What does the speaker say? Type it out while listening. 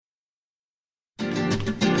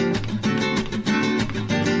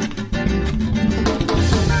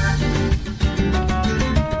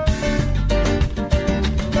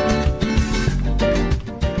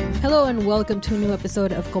and welcome to a new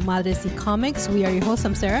episode of Comadres y Comics. We are your hosts.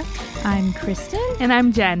 I'm Sarah. I'm Kristen. And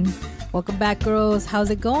I'm Jen. Welcome back, girls. How's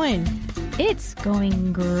it going? It's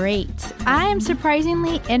going great. I am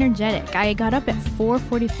surprisingly energetic. I got up at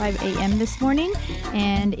 4:45 a.m. this morning,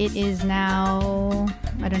 and it is now,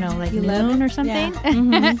 I don't know, like 11 noon or something. Yeah.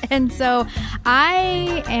 Mm-hmm. And so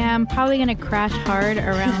I am probably going to crash hard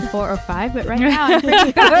around 4 or 5, but right now I'm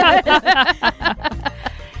pretty good.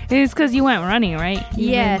 It's because you went running, right? You've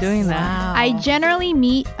Yes. been doing that. Wow. I generally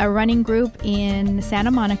meet a running group in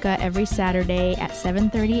Santa Monica every Saturday at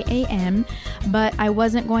 7:30 a.m., but I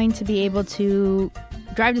wasn't going to be able to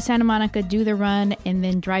drive to Santa Monica, do the run, and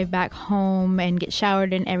then drive back home and get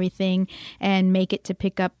showered and everything and make it to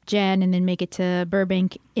pick up Jen and then make it to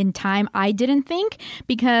Burbank in time. I didn't think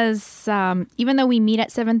because even though we meet at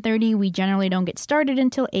 7:30, we generally don't get started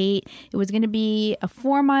until 8. It was going to be a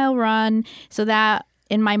 4-mile run, so that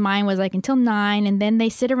in my mind was like until 9, and then they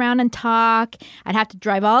sit around and talk. I'd have to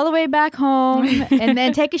drive all the way back home and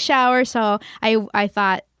then take a shower. So I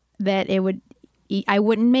thought that I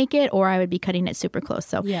wouldn't make it, or I would be cutting it super close.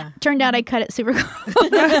 So turned out I cut it super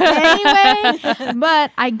close anyway.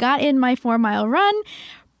 But I got in my 4-mile run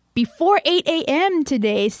before 8 a.m.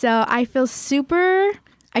 today. So I feel super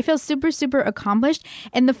accomplished.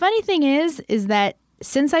 And the funny thing is that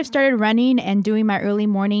since I've started running and doing my early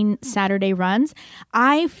morning Saturday runs,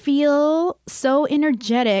 I feel so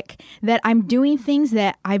energetic that I'm doing things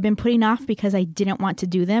that I've been putting off because I didn't want to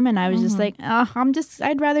do them. And I was just like,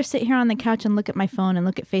 I'd rather sit here on the couch and look at my phone and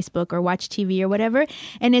look at Facebook or watch TV or whatever.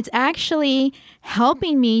 And it's actually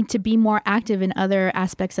helping me to be more active in other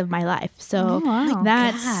aspects of my life. So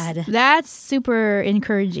that's super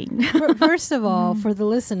encouraging. First of all, for the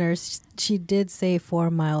listeners, she did say 4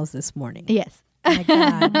 miles this morning. Yes. My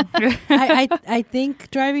God. I think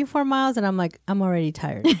driving 4 miles and I'm like, I'm already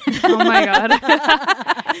tired. Oh my God.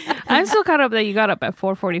 I'm so caught up that you got up at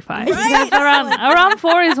 4:45. Right? Because around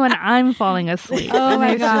 4 is when I'm falling asleep. Oh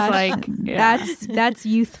my It's gosh. just like, That's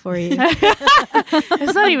youth for you.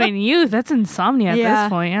 it's not even youth. That's insomnia at this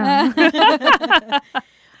point. Yeah.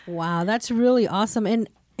 Wow, that's really awesome. And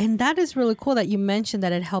that is really cool that you mentioned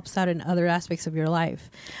that it helps out in other aspects of your life.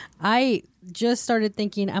 I just started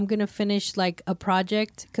thinking I'm going to finish like a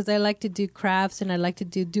project because I like to do crafts and I like to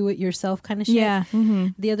do it yourself kind of shit. Yeah. Mm-hmm.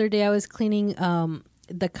 The other day I was cleaning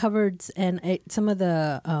the cupboards and some of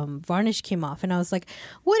the varnish came off. And I was like,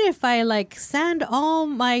 what if I like sand all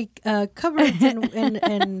my cupboards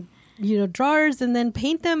and drawers and then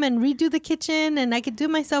paint them and redo the kitchen and I could do it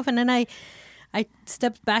myself. And then I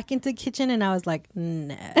stepped back into the kitchen and I was like,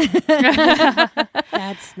 no,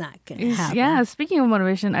 that's not going to happen. Yeah, speaking of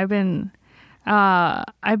motivation, I've been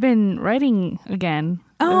writing again.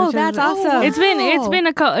 Oh, that's awesome. It's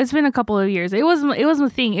been a couple of years. It was my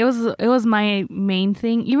thing. It was my main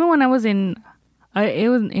thing. Even when I was in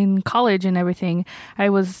college and everything, I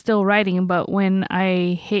was still writing. But when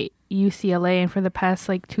I hit UCLA and for the past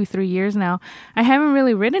like 2-3 years now, I haven't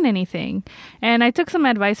really written anything. And I took some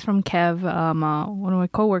advice from Kev, one of my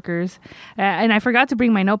coworkers, and I forgot to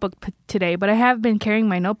bring my notebook today, but I have been carrying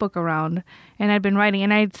my notebook around and I've been writing.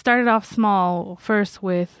 And I started off small first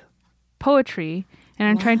with poetry, and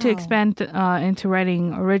I'm trying to expand into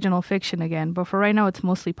writing original fiction again. But for right now, it's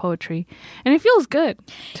mostly poetry, and it feels good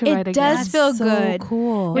to write again. It does feel so good.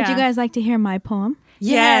 Cool. Would you guys like to hear my poem?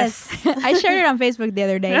 Yes. I shared it on Facebook the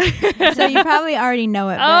other day, so you probably already know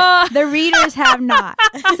it, but the readers have not.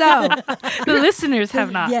 So The listeners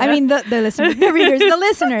have not. Yeah. I mean, the listeners, the readers, the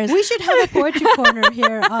listeners. We should have a poetry corner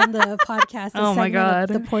here on the podcast. Oh my God.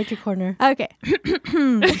 The poetry corner. Okay.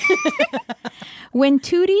 When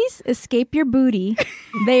tooties escape your booty,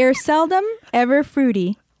 they are seldom ever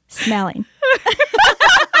fruity smelling.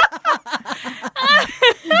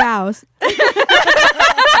 Bows.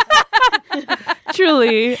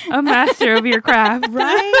 Truly a master of your craft.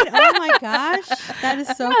 Right? Oh my gosh. That is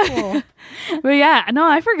so cool. But yeah, no,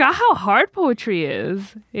 I forgot how hard poetry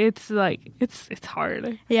is. It's like, it's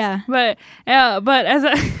hard. Yeah. But as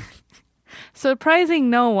a surprising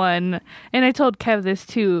no one, and I told Kev this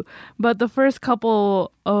too, but the first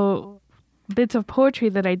couple of bits of poetry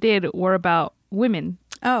that I did were about women.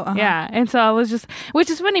 Oh, uh-huh. Yeah, and so I was just, which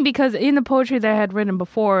is funny because in the poetry that I had written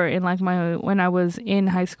before, in like when I was in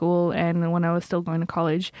high school and when I was still going to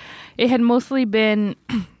college, it had mostly been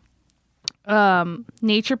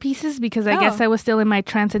nature pieces because I guess I was still in my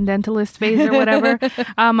transcendentalist phase or whatever.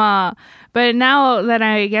 But now that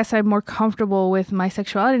I guess I'm more comfortable with my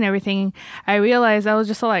sexuality and everything, I realized I was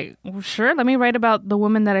just like, well, sure, let me write about the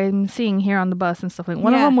woman that I'm seeing here on the bus and stuff like.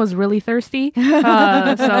 One of them was really thirsty,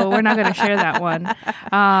 so we're not going to share that one.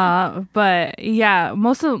 But yeah,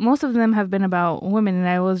 most of them have been about women, and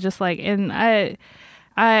I was just like, and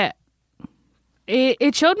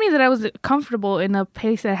It showed me that I was comfortable in a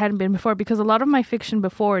place that I hadn't been before because a lot of my fiction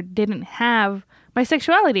before didn't have my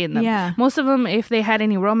sexuality in them. Yeah. Most of them, if they had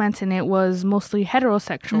any romance in it, was mostly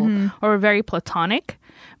heterosexual or very platonic.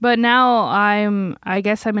 But now I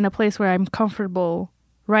guess I'm in a place where I'm comfortable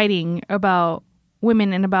writing about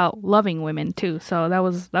women and about loving women too. So that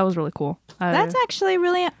was really cool. That's actually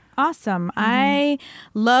really awesome. I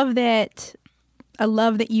love that. A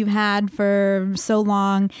love that you've had for so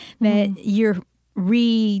long that you're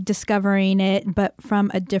rediscovering it, but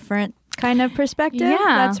from a different kind of perspective. Yeah.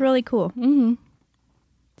 That's really cool. Mm-hmm.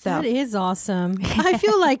 So. That is awesome. I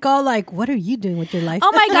feel like what are you doing with your life?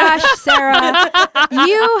 Oh my gosh, Sarah.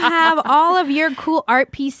 You have all of your cool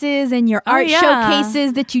art pieces and your art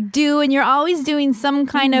showcases that you do, and you're always doing some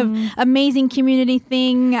kind of amazing community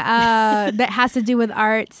thing that has to do with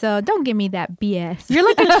art. So don't give me that BS. You're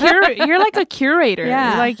like a curator.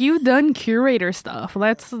 Yeah. Like you've done curator stuff.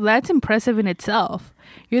 That's impressive in itself.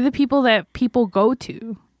 You're the people that people go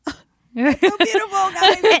to. So beautiful,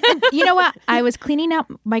 guys. And you know what? I was cleaning out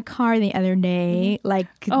my car the other day. Like,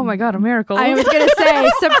 Oh my God, a miracle. I was going to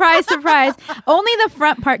say, surprise, surprise. Only the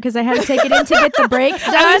front part because I had to take it in to get the brakes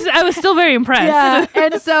done. I was still very impressed. Yeah.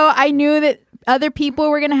 And so I knew that other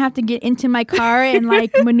people were going to have to get into my car and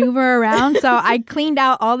like maneuver around. So I cleaned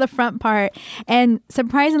out all the front part, and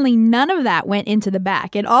surprisingly, none of that went into the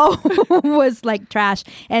back. It all was like trash,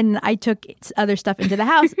 and I took other stuff into the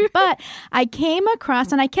house. But I came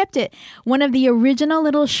across, and I kept it, one of the original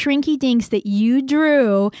little shrinky dinks that you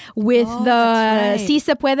drew with the Si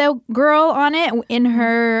Se Puede girl on it in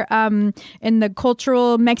her, in the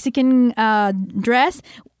cultural Mexican dress.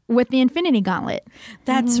 With the Infinity Gauntlet.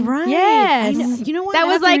 That's right. Yes. You know what? That I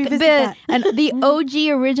was have to like revisit the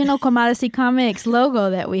OG original Comadre Comics logo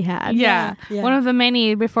that we had. Yeah. Yeah. One of the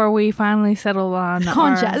many before we finally settled on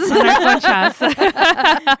Conchas. our conchas.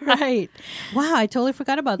 that. Right. Wow, I totally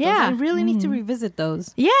forgot about those. Yeah. I really need to revisit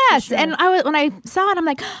those. Yes, Sure. and when I saw it, I'm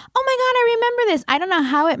like, oh my God, I remember this. I don't know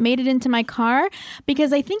how it made it into my car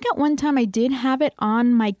because I think at one time I did have it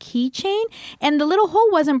on my keychain, and the little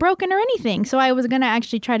hole wasn't broken or anything. So I was gonna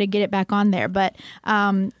actually try to get it back on there, but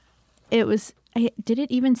it was. Did it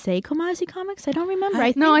even say Comadre Comics? I don't remember.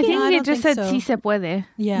 I think I it don't just think said so. Si Se Puede.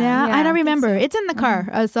 Yeah, I I don't remember. think so. It's in the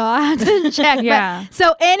car, so I have to check. Yeah. But,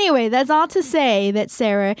 so anyway, that's all to say that,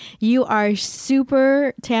 Sarah, you are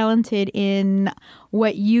super talented in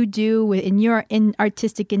what you do in your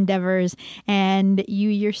artistic endeavors, and you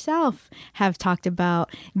yourself have talked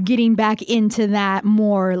about getting back into that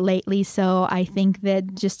more lately. So I think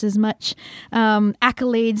that just as much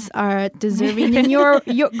accolades are deserving in your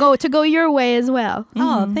go your way as well.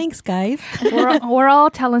 Oh, thanks, guys. We're all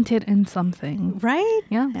talented in something. Right?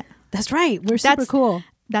 Yeah. That's right. We're super cool.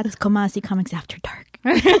 That's Comadre Comics After Dark.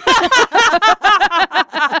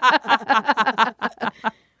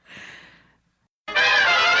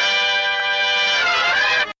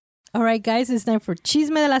 All right, guys, it's time for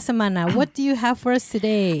Chisme de la Semana. What do you have for us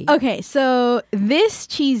today? Okay, so this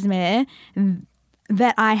chisme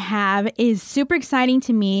that I have is super exciting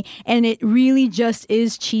to me, and it really just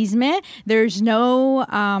is chisme. There's no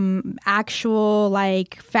actual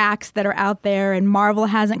like facts that are out there, and Marvel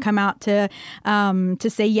hasn't come out to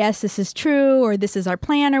say yes, this is true or this is our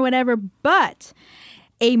plan or whatever. But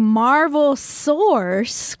a Marvel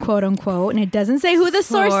source, quote unquote, and it doesn't say who the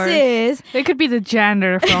source is. It could be the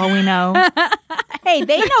janitor for all we know. Hey,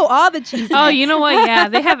 they know all the chisme. Oh, you know what? Yeah,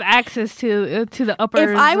 they have access to the upper.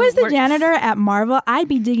 If I was the janitor at Marvel, I'd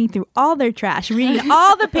be digging through all their trash, reading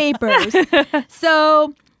all the papers.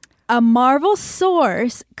 So, a Marvel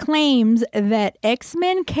source claims that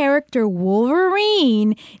X-Men character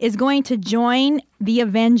Wolverine is going to join the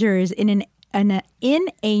Avengers in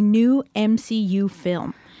a new MCU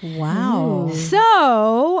film. Wow.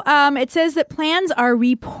 So it says that plans are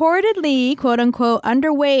reportedly, quote unquote,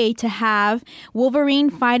 underway to have Wolverine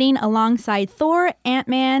fighting alongside Thor,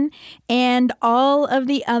 Ant-Man, and all of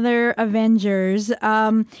the other Avengers.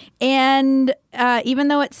 And even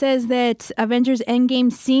though it says that Avengers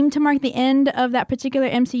Endgame seemed to mark the end of that particular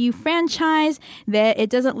MCU franchise, that it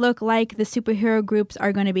doesn't look like the superhero groups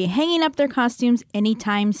are going to be hanging up their costumes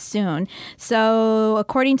anytime soon. So,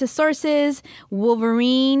 according to sources,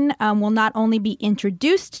 Wolverine will not only be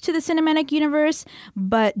introduced to the cinematic universe,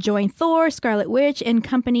 but join Thor, Scarlet Witch, and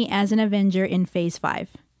company as an Avenger in Phase 5.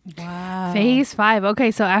 Wow. Phase 5. Okay,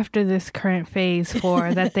 so after this current Phase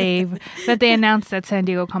 4 that they announced at San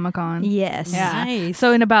Diego Comic-Con. Yes. Yeah. Nice.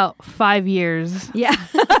 So in about 5 years. Yeah.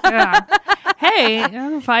 Yeah.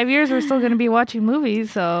 Hey, 5 years we're still going to be watching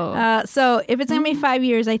movies. So So if it's going to be 5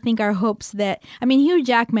 years, I think our hopes that, I mean, Hugh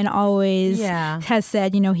Jackman always has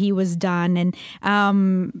said, he was done, and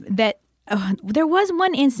that there was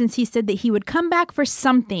one instance he said that he would come back for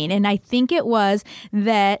something, and I think it was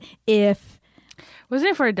that if... Wasn't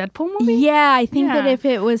it for a Deadpool movie? Yeah, I think that if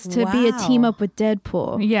it was to be a Wow. team up with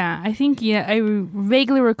Deadpool. Yeah, I think, I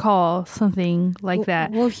vaguely recall something like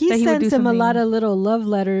that. Well, he that would sends do him a something. lot of little love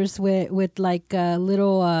letters with like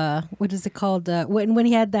little what is it called? When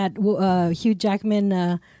he had that Hugh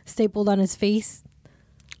Jackman stapled on his face.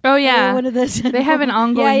 Oh, yeah. One of the They have an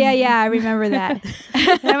ongoing... Yeah, I remember that. They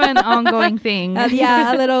have an ongoing thing.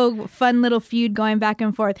 Yeah, a little fun little feud going back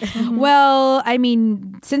and forth. Well, I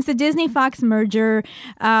mean, since the Disney-Fox merger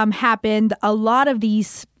happened, a lot of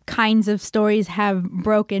these kinds of stories have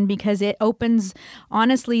broken because it opens,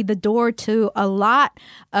 honestly, the door to a lot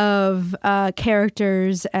of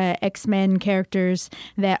characters, X-Men characters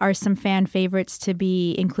that are some fan favorites to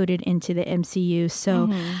be included into the MCU. So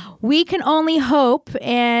we can only hope.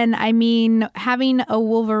 And I mean, having a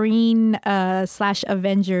Wolverine /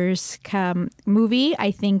 Avengers movie,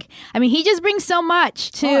 I mean, he just brings so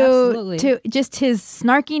much to just his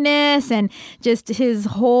snarkiness and just his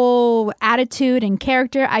whole attitude and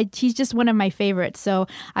character. He's just one of my favorites, so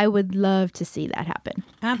I would love to see that happen.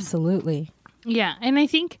 Absolutely. Yeah, and I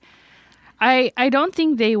think I don't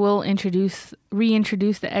think they will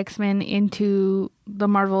reintroduce the X-Men into the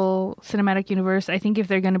Marvel Cinematic Universe. I think if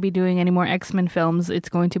they're going to be doing any more X-Men films, it's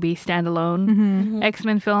going to be standalone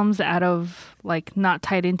X-Men films out of not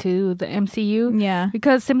tied into the MCU. Yeah,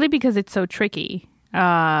 simply because it's so tricky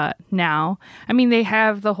now. I mean, they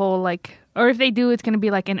have the whole or if they do, it's going to be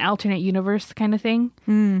an alternate universe kind of thing.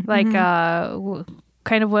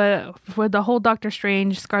 Kind of what the whole Doctor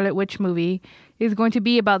Strange Scarlet Witch movie is going to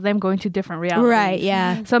be about, them going to different realities. Right,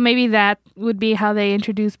 yeah. So maybe that would be how they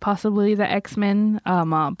introduce possibly the X-Men,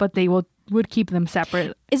 but they would keep them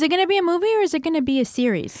separate. Is it going to be a movie or is it going to be a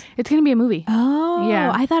series? It's going to be a movie. Oh,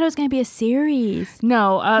 Yeah. I thought it was going to be a series.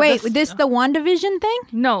 No. Wait, this the WandaVision thing?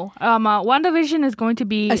 No. WandaVision is going to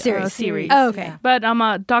be A series. Oh, Oh, okay. But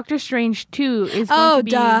Doctor Strange 2 is going to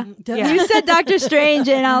be... duh. Yeah. You said Doctor Strange,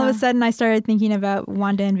 and all of a sudden I started thinking about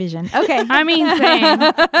Wanda and Vision. Okay. I mean, same.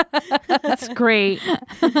 It's great.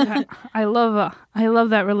 I love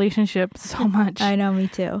that relationship so much. I know, me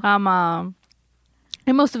too.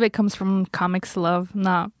 And most of it comes from comics love,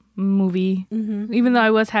 not movie. Even though I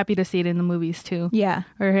was happy to see it in the movies too. Yeah.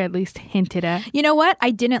 Or at least hinted at. You know what? I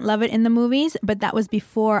didn't love it in the movies, but that was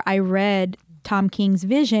before I read Tom King's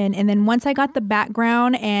Vision. And then once I got the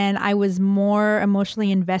background and I was more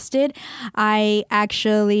emotionally invested, I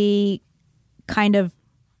actually kind of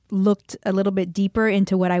looked a little bit deeper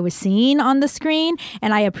into what I was seeing on the screen,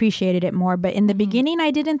 and I appreciated it more. But in the beginning,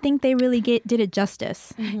 I didn't think they really did it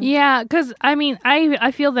justice. Yeah, because I mean,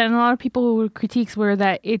 I feel that a lot of people critiques were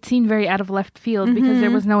that it seemed very out of left field because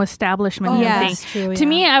there was no establishment. Oh, yeah. That's true. To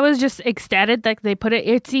me, I was just ecstatic that they put it.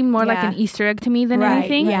 It seemed more like Yeah. an Easter egg to me than Right,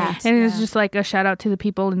 anything. yeah. And it was just like a shout out to the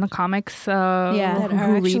people in the comics. Yeah. That are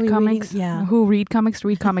who actually read comics. reading- yeah. Who read comics?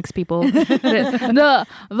 Read comics, people. the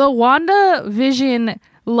WandaVision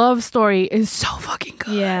love story is so fucking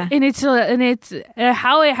good. Yeah. And it's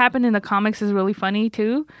how it happened in the comics is really funny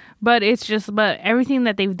too. But everything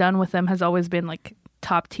that they've done with them has always been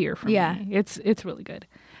top tier for Yeah. me. It's really good.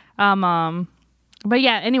 But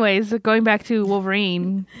yeah, anyways, going back to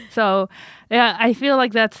Wolverine. So yeah, I feel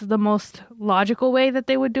like that's the most logical way that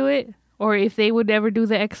they would do it. Or if they would ever do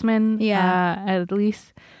the X-Men, at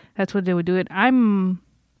least that's what they would do it.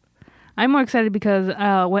 I'm more excited because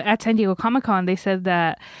at San Diego Comic-Con, they said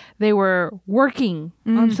that they were working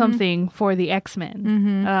on something for the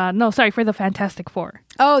X-Men. For the Fantastic Four.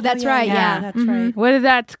 Oh, that's right. Yeah. That's right. Whether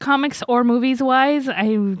that's comics or movies-wise,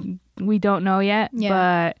 we don't know yet.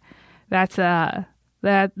 Yeah. But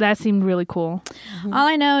that seemed really cool. All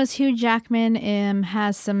I know is Hugh Jackman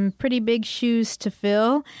has some pretty big shoes to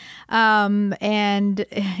fill, and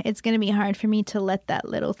it's going to be hard for me to let that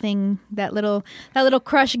little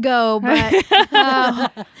crush go. But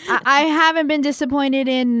I haven't been disappointed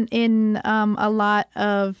in a lot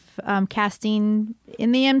of casting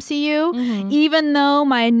in the MCU, even though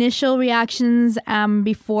my initial reactions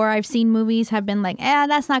before I've seen movies have been like,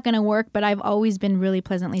 that's not going to work. But I've always been really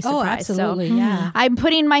pleasantly surprised. Oh, absolutely, so, yeah. I'm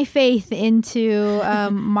putting my faith into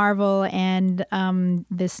Marvel and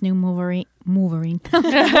this new Wolverine movie.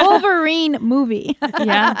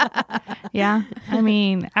 Yeah. I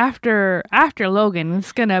mean, after Logan,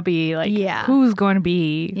 it's gonna be like, who's going to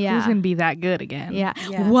be that good again? Yeah.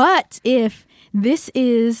 Yeah. What if this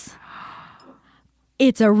is?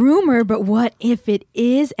 It's a rumor, but what if it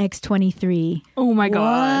is X-23? Oh my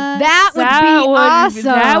god, That would be awesome.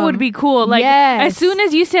 That would be cool. Like Yes. as soon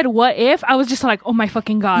as you said "what if," I was just like, "Oh my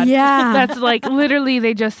fucking god!" Yeah. That's like literally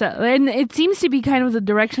they just said, and it seems to be kind of the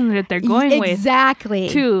direction that they're going with. Exactly.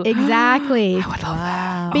 Too. Exactly. I would love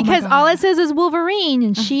that. Because all it says is Wolverine,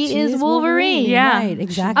 and she is Wolverine. Yeah. Right,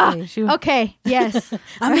 exactly. Okay. Yes.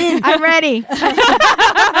 I'm in. I'm ready.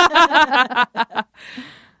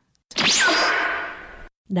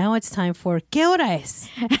 Now it's time for ¿Qué hora es?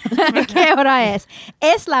 ¿Qué hora es?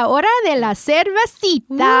 Es la hora de la cervecita.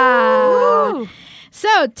 Woo!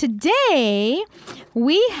 So today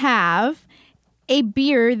we have a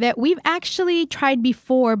beer that we've actually tried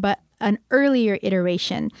before, but an earlier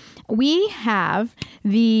iteration. We have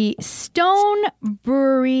the Stone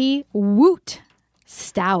Brewery Woot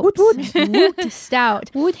Stout. Woot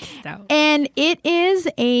Stout. Wood stout. And it is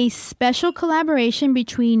a special collaboration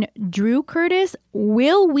between Drew Curtis,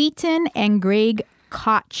 Will Wheaton, and Greg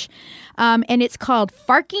Koch. And it's called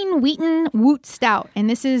Farking Wheaton Woot Stout. And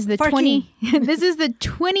this is the this is the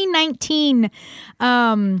 2019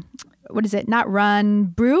 what is it? Not run,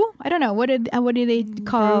 brew? I don't know. What do they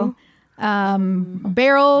call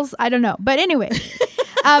barrels? I don't know. But anyway.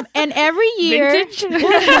 And every year, Vintage?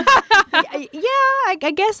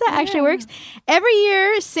 I guess that actually works. Every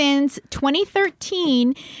year since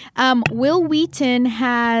 2013, Will Wheaton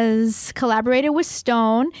has collaborated with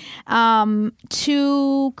Stone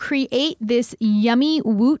to create this yummy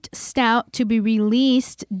Woot Stout to be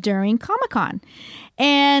released during Comic-Con.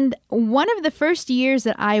 And one of the first years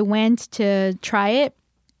that I went to try it,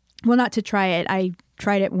 well, not to try it, I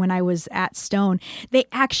tried it when I was at Stone. They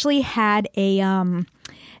actually had a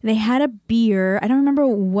beer. I don't remember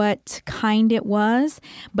what kind it was,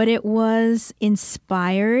 but it was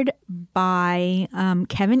inspired by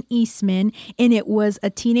Kevin Eastman, and it was a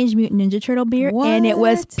Teenage Mutant Ninja Turtle beer, and it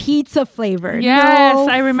was What? pizza flavored. Yes, No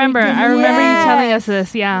I remember. freaking- I remember you telling us Yes.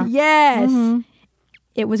 this. Yeah. Yes.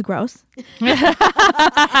 It was gross, but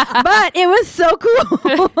it was so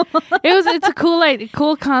cool. It's a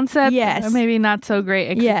cool concept. Yes. Maybe not so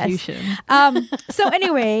great Yes. execution. So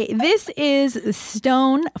anyway, this is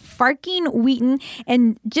Stone Farking Wheaton,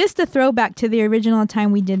 and just a throwback to the original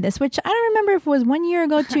time we did this, which I don't remember if it was 1 year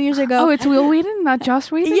ago, 2 years ago. Oh, it's Will Wheaton, not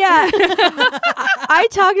Joss Whedon? Yeah. I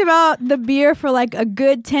talked about the beer for like a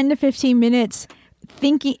good 10 to 15 minutes,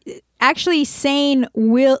 actually saying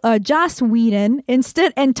Joss Whedon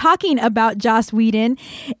instead, and talking about Joss Whedon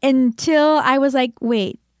until I was like,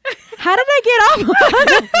 wait, how did I get off?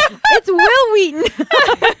 It's Will Wheaton.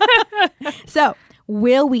 So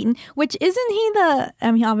Will Wheaton, which isn't he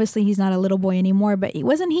obviously he's not a little boy anymore, but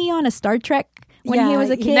wasn't he on a Star Trek when he was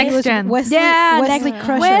a kid? Next Gen. Wesley, Wesley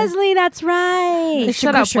Crusher. Wesley, that's right.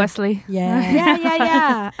 Shut up, Crusher. Wesley. Yeah.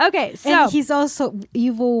 Yeah. Okay, so And he's also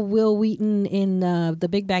evil Will Wheaton in The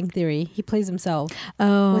Big Bang Theory. He plays himself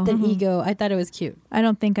with an ego. I thought it was cute. I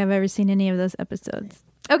don't think I've ever seen any of those episodes.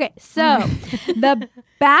 Okay, so the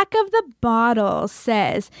back of the bottle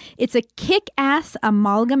says it's a kick-ass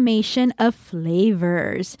amalgamation of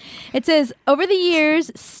flavors. It says, over the years,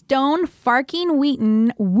 Stone Farking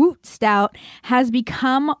Wheaton Woot Stout has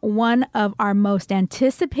become one of our most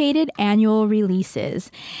anticipated annual releases.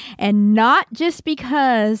 And not just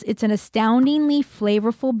because it's an astoundingly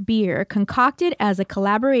flavorful beer concocted as a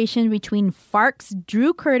collaboration between Fark's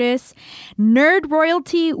Drew Curtis, nerd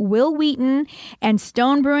royalty Will Wheaton, and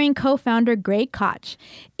Stone Brewing co-founder Greg Koch.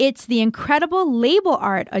 It's the incredible label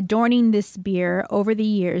art adorning this beer over the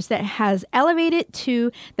years that has elevated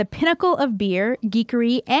to the pinnacle of beer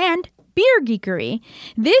geekery and beer geekery.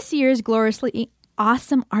 This year's gloriously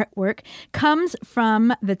awesome artwork comes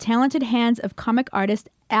from the talented hands of comic artist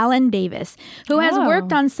Alan Davis, who has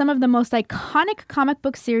worked on some of the most iconic comic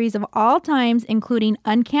book series of all times, including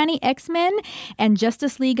Uncanny X-Men and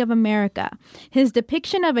Justice League of America. His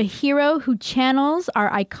depiction of a hero who channels our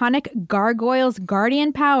iconic Gargoyles'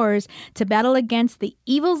 guardian powers to battle against the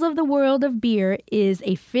evils of the world of beer is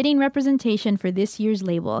a fitting representation for this year's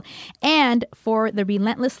label and for the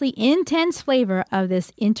relentlessly intense flavor of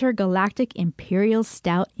this intergalactic imperial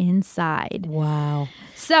stout inside. Wow.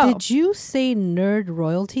 So, did you say nerd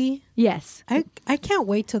royalty? yes. I can't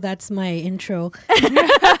wait till that's my intro.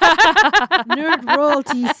 Nerd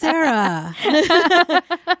royalty, Sarah.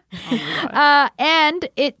 And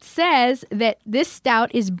it says that this stout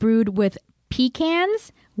is brewed with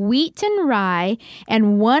pecans, wheat and rye,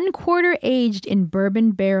 and 1/4 aged in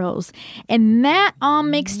bourbon barrels. And that all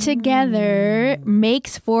mixed together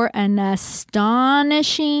makes for an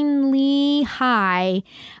astonishingly high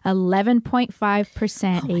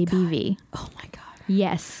 11.5% ABV. Oh my God.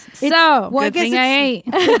 Yes. Well, I Good guess thing I ate.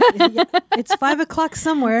 it's 5 o'clock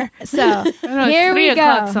somewhere. So I don't know, it's here 3 we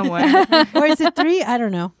o'clock go. somewhere. Or is it 3? I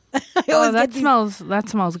don't know. I Oh, always that get these-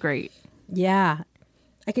 smells great. Yeah.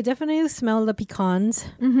 I could definitely smell the pecans.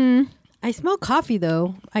 Mm-hmm. I smell coffee,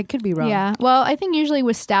 though. I could be wrong. Yeah. Well, I think usually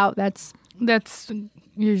with stout, that's That's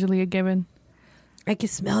usually a given. I can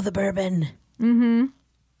smell the bourbon. mm-hmm.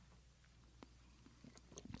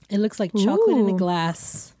 It looks like chocolate in a Ooh.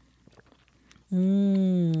 glass.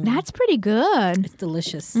 That's pretty good. It's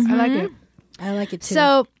delicious. I like it. I like it too.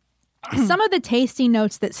 So, some of the tasting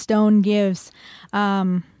notes that Stone gives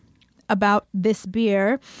about this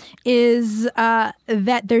beer is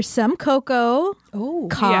that there's some cocoa, oh,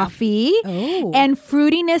 coffee, oh, and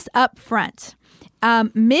fruitiness up front.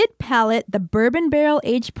 Mid-palate, the bourbon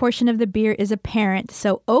barrel-aged portion of the beer is apparent,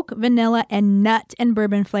 so oak, vanilla, and nut and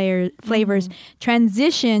bourbon flavors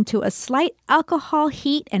transition to a slight alcohol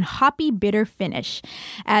heat and hoppy bitter finish.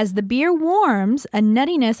 As the beer warms, a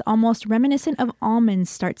nuttiness almost reminiscent of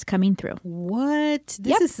almonds starts coming through. what?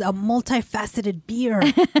 This is a multifaceted beer.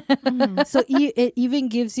 So it even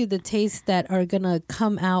gives you the tastes that are gonna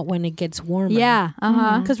come out when it gets warmer. Yeah,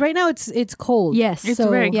 uh-huh. Because right now it's cold. Yes. It's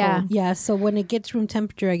So, very cold. Yeah. Yeah. So when it gets room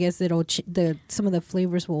temperature, I guess it'll some of the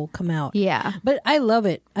flavors will come out. Yeah. But I love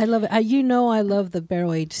it. I love it. I love the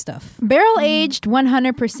barrel aged stuff. Barrel aged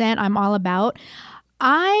 100% I'm all about.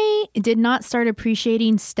 I did not start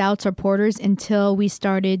appreciating stouts or porters until we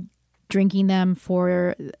started drinking them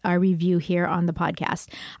for our review here on the podcast.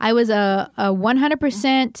 I was a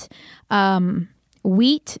 100%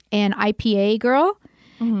 wheat and IPA girl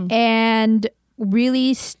and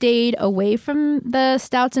really stayed away from the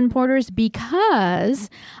stouts and porters because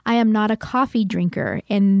I am not a coffee drinker,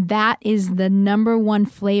 and that is the number one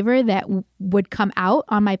flavor that would come out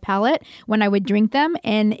on my palate when I would drink them.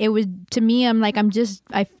 And it was, to me,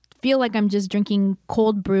 I feel like I'm just drinking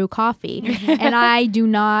cold brew coffee. And I do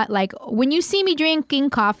not like, when you see me drinking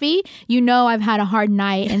coffee, you know I've had a hard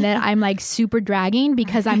night and that I'm like super dragging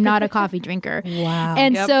because I'm not a coffee drinker. Wow.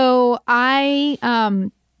 And so I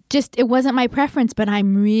it wasn't my preference, but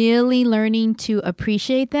I'm really learning to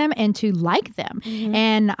appreciate them and to like them.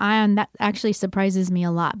 And that actually surprises me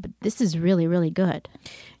a lot. But this is really, really good.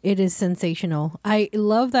 It is sensational. I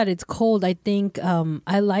love that it's cold. I think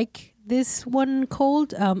I like this one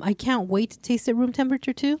cold. I can't wait to taste it room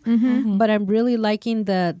temperature too. But I'm really liking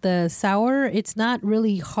the sour. It's not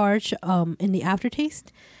really harsh in the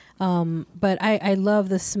aftertaste. But I love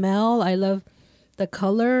the smell. I love the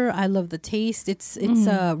color. I love the taste. It's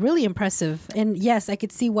really impressive. And yes, I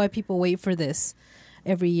could see why people wait for this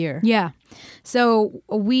every year. Yeah. So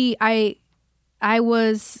I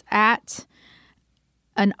was at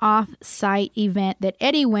an off-site event that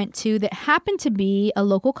Eddie went to that happened to be a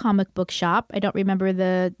local comic book shop. I don't remember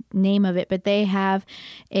the name of it, but they have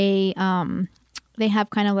kind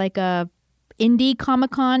of like a indie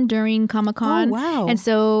Comic-Con during Comic-Con. Oh, wow. And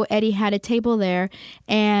so Eddie had a table there,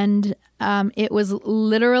 and it was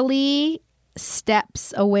literally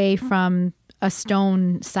steps away from a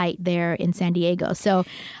Stone site there in San Diego. So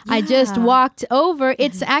I just walked over.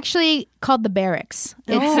 It's actually called the Barracks.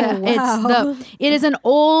 It is an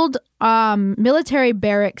old military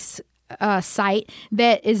barracks site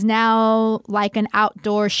that is now like an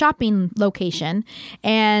outdoor shopping location,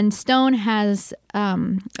 and Stone has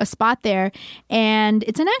a spot there, and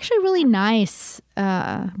it's an actually really nice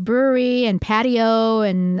brewery and patio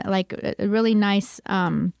and like a really nice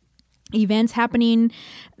events happening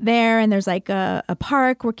there, and there's like a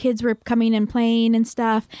park where kids were coming and playing and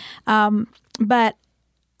stuff. But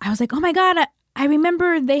I was like, oh my God, I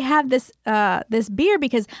remember they have this beer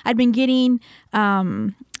because I'd been getting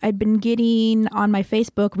I'd been getting on my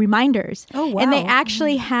Facebook reminders. Oh, wow. And they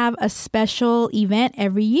actually have a special event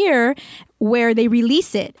every year where they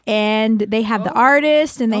release it, and they have the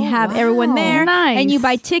artist, and they have everyone there. Nice. And you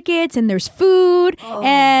buy tickets, and there's food,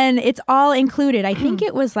 and it's all included. I think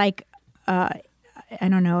it was like I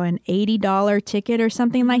don't know, an $80 ticket or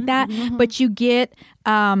something like that. But you get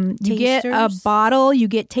you get a Tasters? bottle, you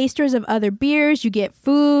get tasters of other beers, you get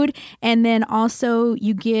food, and then also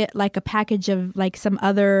you get like a package of like some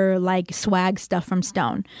other like swag stuff from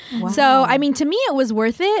Stone. So I mean, to me it was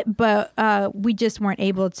worth it, but we just weren't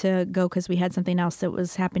able to go because we had something else that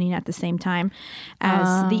was happening at the same time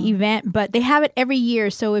as the event. But they have it every year,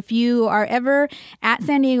 so if you are ever at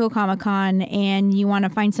San Diego Comic-Con and you want to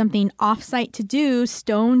find something off-site to do,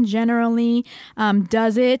 Stone generally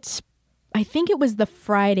does it. I think it was the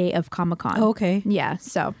Friday of Comic-Con. Okay. Yeah,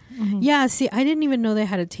 so. Yeah, see, I didn't even know they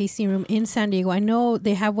had a tasting room in San Diego. I know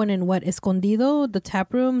they have one in Escondido, the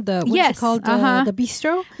tap room, what's Yes, it called? The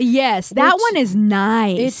bistro. Yes, that Which- one is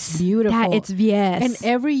nice. It's beautiful. Yes. And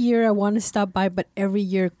every year I want to stop by, but every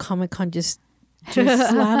year Comic-Con just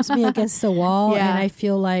slams me against the wall, Yeah. and I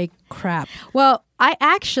feel like crap. Well, I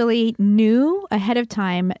actually knew ahead of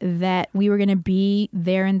time that we were going to be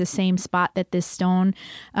there in the same spot that this Stone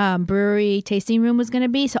brewery tasting room was going to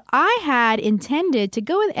be. So I had intended to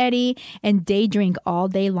go with Eddie and day drink all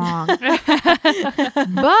day long.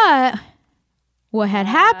 But what had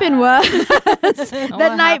happened was the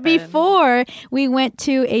What night happened? before we went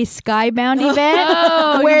to a Skybound event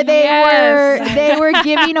Oh, where yes. they were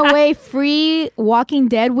giving away free Walking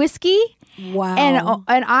Dead whiskey. Wow.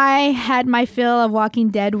 And I had my fill of Walking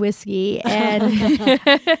Dead whiskey, and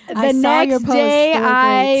the I saw your next posts. day They were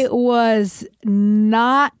I great. was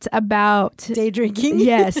not about day drinking.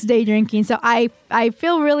 yes, day drinking. So I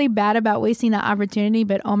feel really bad about wasting that opportunity,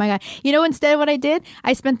 but oh my god. You know, instead what I did?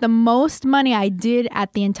 I spent the most money I did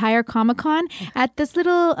at the entire Comic-Con at this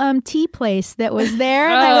little tea place that was there.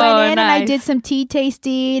 And I Oh, went in and I nice. did some tea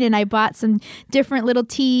tasting, and I bought some different little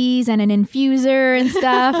teas and an infuser and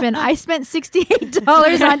stuff, and I spent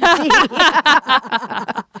 $68 on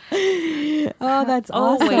tea. Oh, that's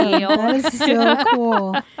Oh, awesome. wow. That is so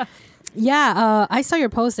cool. Yeah, I saw your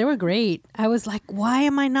posts. They were great. I was like, why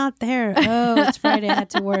am I not there? Oh, it's Friday. I had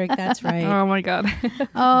to work. That's right. Oh my god.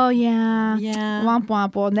 Oh yeah. Yeah. Womp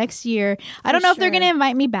womp. Well, next year. I For don't know if they're sure. going to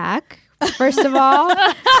invite me back. First of all,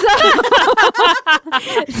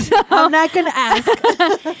 I'm not going to ask.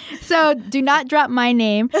 so do not drop my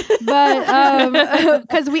name, but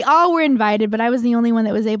because we all were invited, but I was the only one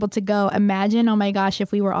that was able to go. Imagine, oh my gosh,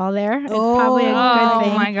 if we were all there, it's probably a good Oh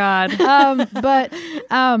thing. my god. But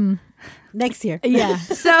Next year. yeah,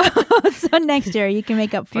 so next year you can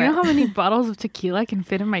make up Do for you know it. how many bottles of tequila can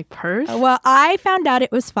fit in my purse? Well, I found out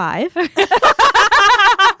it was 5.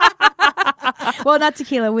 Well, not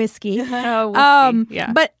tequila, whiskey. Oh, whiskey.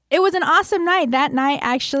 Yeah. But it was an awesome night. That night,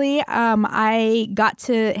 actually, I got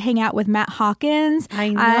to hang out with Matt Hawkins.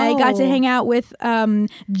 I got to know. hang out with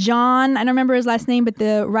John. I don't remember his last name, but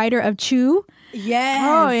the writer of Chew. Yes.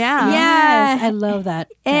 Oh, yeah. Yes. Yeah. I love that.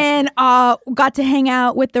 And got to hang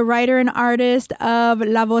out with the writer and artist of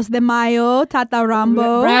La Voz de Mayo, Tata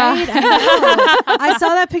Rambo. Right? I know. I saw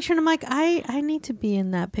that picture and I'm like, I need to be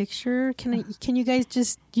in that picture. Can you guys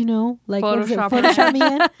just, like what is it? Photoshop Photoshop me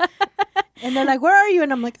in? And they're like, where are you?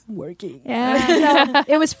 And I'm like, I'm working. Yeah. So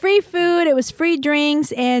it was free food, it was free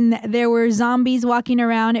drinks, and there were zombies walking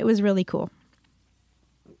around. It was really cool.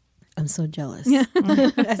 I'm so jealous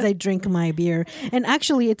as I drink my beer. And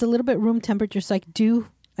actually, it's a little bit room temperature, so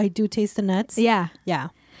I do taste the nuts. Yeah. Yeah.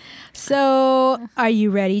 So, are you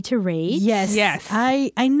ready to rate? Yes. Yes. I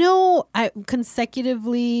know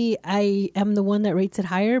consecutively I am the one that rates it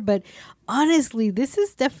higher, but honestly, this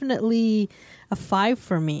is definitely a 5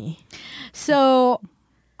 for me. So,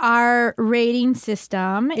 our rating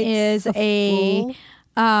system is It's a full-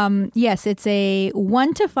 yes, it's a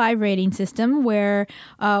 1 to 5 rating system where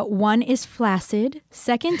 1 is flaccid,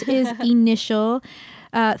 2nd is initial,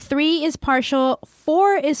 3 is partial,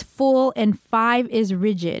 4 is full, and 5 is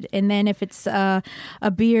rigid. And then if it's a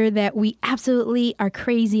beer that we absolutely are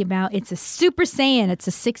crazy about, it's a Super Saiyan. It's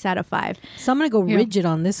a 6 out of 5. So I'm going to go rigid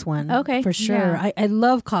on this one. Okay, For sure. yeah. I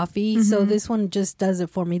love coffee, so this one just does it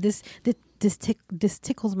for me. This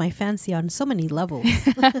tickles my fancy on so many levels.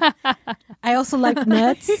 I also like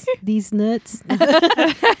nuts. These nuts.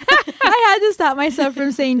 I had to stop myself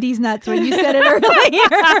from saying these nuts when you said it earlier.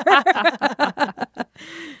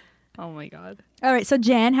 Oh my god. All right, so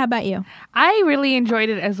Jan, how about you? I really enjoyed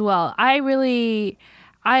it as well. I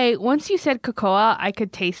once you said cocoa, I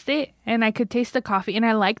could taste it, and I could taste the coffee, and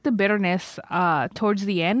I like the bitterness towards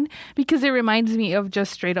the end because it reminds me of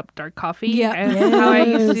just straight up dark coffee. Yeah.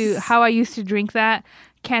 And how I used to drink that.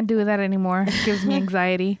 Can't do that anymore. It gives me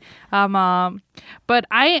anxiety. But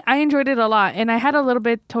I enjoyed it a lot, and I had a little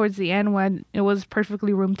bit towards the end when it was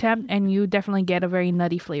perfectly room temp, and you definitely get a very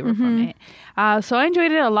nutty flavor from it. So I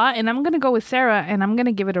enjoyed it a lot, and I'm gonna go with Sarah, and I'm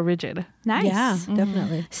gonna give it a rigid. Nice. Yeah,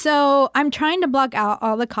 definitely. So I'm trying to block out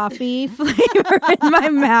all the coffee flavor in my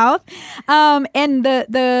mouth, and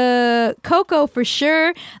the cocoa for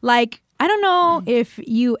sure. Like, I don't know if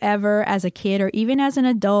you ever, as a kid or even as an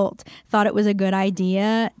adult, thought it was a good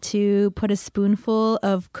idea to put a spoonful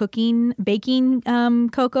of baking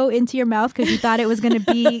cocoa into your mouth because you thought it was going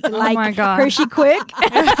to be like my God. Hershey Quick.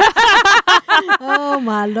 Oh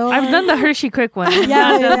my Lord. I've done the Hershey Quick one. I've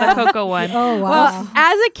Yeah, not done yeah. the cocoa one. Oh wow. Well,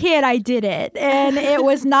 as a kid, I did it, and it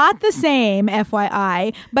was not the same,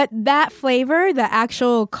 FYI. But that flavor, the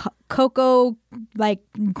actual cocoa, like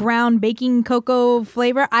ground baking cocoa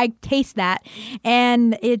flavor, I taste that,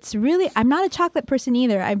 and it's really. I'm not a chocolate person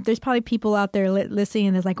either. There's probably people out there listening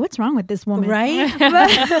and is like, "What's wrong with this woman?" Right?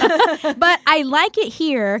 But I like it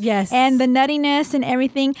here. Yes. And the nuttiness and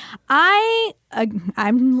everything. I'm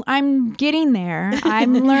getting there.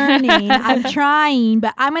 I'm learning. I'm trying,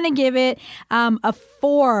 but I'm gonna give it a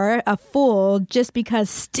full, just because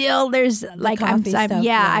still there's like I'm stuff,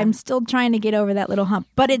 yeah. I'm still trying to get over that little hump.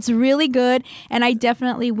 But it's really good, and I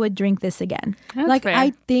definitely would drink this again. That's Like fair.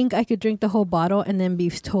 I think I could drink the whole bottle and then be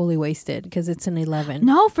totally wasted because it's an 11.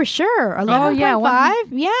 No, for sure. 11.5.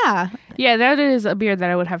 Yeah. Yeah, that is a beer that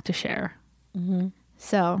I would have to share.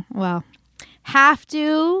 So, well,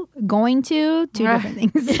 going to, two different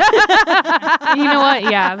things. You know what?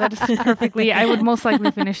 Yeah, that is perfectly. I would most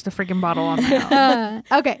likely finish the freaking bottle on my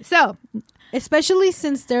own. Okay, so Especially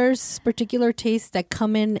since there's particular tastes that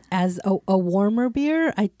come in as a warmer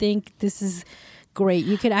beer. I think this is great.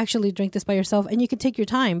 You could actually drink this by yourself, and you could take your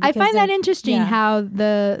time. I because find that then- interesting yeah. how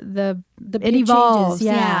the the it beer evolves.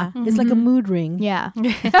 changes. Yeah, it's like a mood ring. Yeah.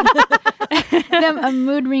 A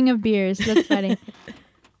mood ring of beers. That's funny.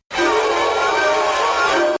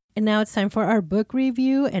 And now it's time for our book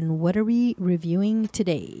review. And what are we reviewing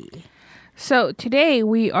today? So today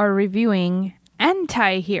we are reviewing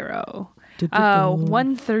Anti-Hero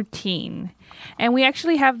 113, and we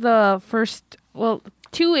actually have the first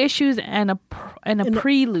 2 issues and a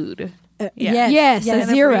prelude. Yes, a and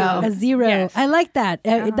zero. A zero. Yes. I like that.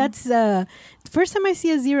 That's the first time I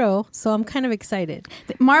see a zero, so I'm kind of excited.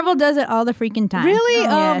 Marvel does it all the freaking time. Really?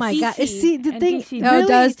 Oh Yes. my god! DC. See the And thing. DC. Oh, really,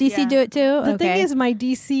 does DC Yeah. do it too? The thing is, my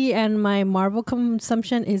DC and my Marvel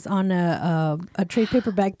consumption is on a trade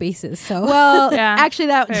paperback basis. So well, Yeah. actually,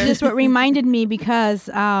 that was Fair. just what reminded me because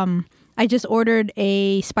I just ordered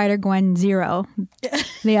a Spider-Gwen Zero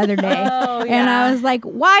the other day. Oh, And I yeah. was like,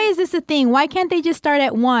 why is this a thing? Why can't they just start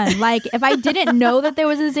at 1? Like, if I didn't know that there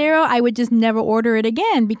was a 0, I would just never order it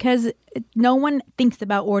again because no one thinks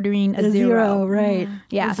about ordering a a zero. right?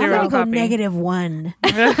 Yeah. I'm Zero gonna go copy. -1.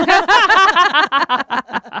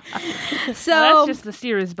 So That's just the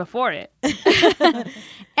series before it.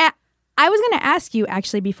 I was going to ask you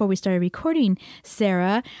actually before we started recording,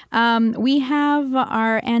 Sarah. We have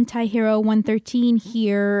our Anti-Hero 113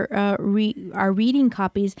 here, our reading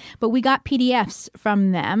copies, but we got PDFs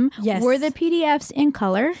from them. Yes. Were the PDFs in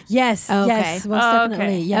color? Yes. Okay. Yes. Most Oh, definitely.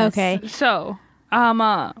 okay. Yes. Okay. So,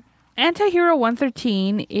 Anti-Hero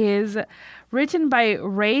 113 is written by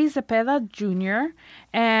Ray Zepeda Jr.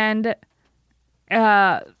 and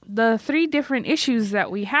the 3 different issues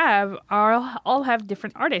that we have all have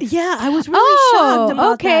different artists. Yeah, I was really shocked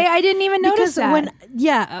about okay. that. I didn't even notice that.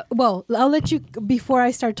 Well, I'll let you before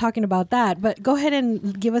I start talking about that, but go ahead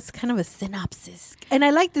and give us kind of a synopsis. And I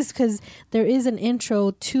like this because there is an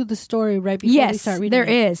intro to the story right before we Yes, start reading there it.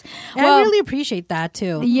 is. And I really appreciate that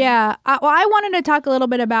too. Yeah. I wanted to talk a little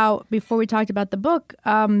bit about, before we talked about the book,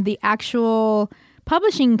 the actual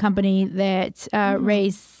publishing company that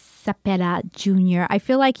Ray Zepeda Jr. I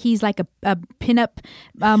feel like he's like a pinup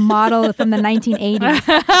model from the 1980s.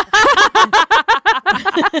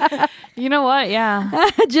 You know what? Yeah.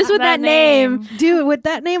 Just with that name. Dude, with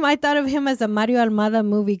that name, I thought of him as a Mario Almada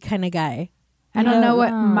movie kind of guy. I don't know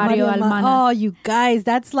what Mario Almada. Oh, you guys,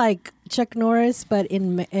 that's like Chuck Norris, but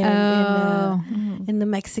in the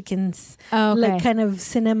Mexicans, Oh, okay. like kind of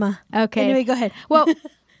cinema. Okay. Anyway, go ahead. Well,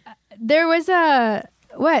 there was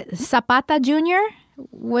Zapata Jr.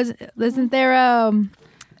 Wasn't there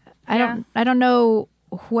I don't know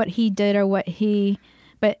what he did or what he,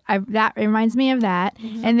 but that reminds me of that.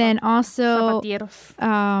 And then also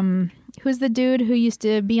Zapatieros. who's the dude who used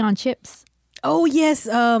to be on Chips? Oh yes,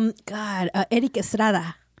 Eric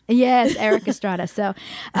Estrada. Yes, Eric Estrada. So,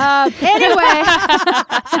 anyway,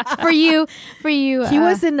 for you, He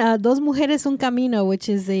was in Dos Mujeres Un Camino, which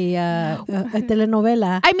is a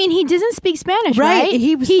telenovela. I mean, he doesn't speak Spanish, Right, right?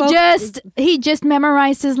 he He just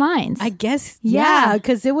memorized his lines. I guess, Yeah.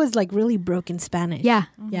 because it was like really broken Spanish. Yeah.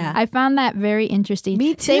 Yeah. I found that very interesting.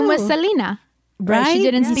 Me Same with too. Selena. Right? She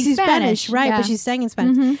didn't speak She's Spanish. right? Yeah. But she sang in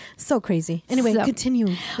Spanish. So crazy. Anyway, So- continue.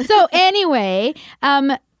 So anyway,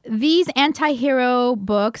 these anti-hero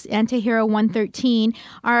books, Anti-Hero 113,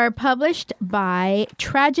 are published by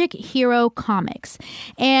Tragic Hero Comics.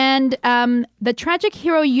 And the Tragic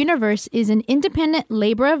Hero universe is an independent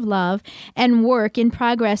labor of love and work in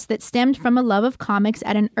progress that stemmed from a love of comics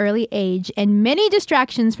at an early age and many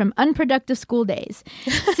distractions from unproductive school days.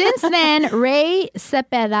 Since then, Ray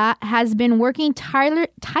Cepeda has been working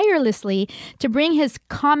tirelessly to bring his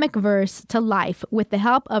comic verse to life with the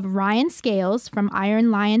help of Ryan Scales from Iron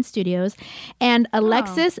Lion Studios and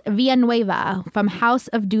Alexis Villanueva from House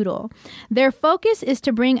of Doodle. Their focus is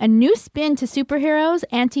to bring a new spin to superheroes,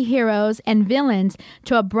 anti-heroes, and villains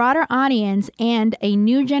to a broader audience and a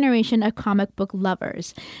new generation of comic book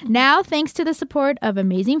lovers. Now, thanks to the support of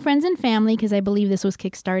amazing friends and family, because I believe this was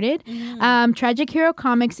kickstarted, Tragic Hero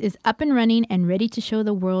Comics is up and running and ready to show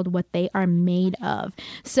the world what they are made of.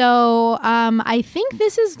 So I think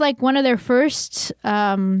this is like one of their first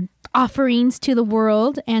offerings to the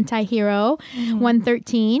world, Anti-Hero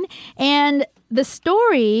 113. And the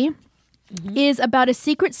story is about a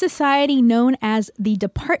secret society known as the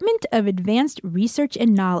Department of Advanced Research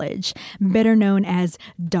and Knowledge, better known as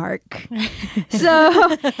DARK.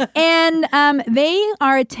 And they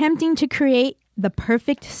are attempting to create the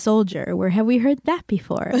perfect soldier. Where have we heard that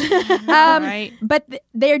before? Right. But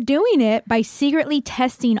they're doing it by secretly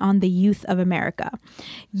testing on the youth of America.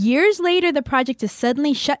 Years later, the project is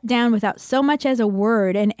suddenly shut down without so much as a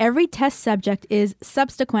word, and every test subject is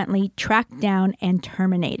subsequently tracked down and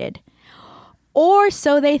terminated. Or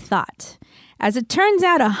so they thought. As it turns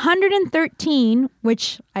out, 113,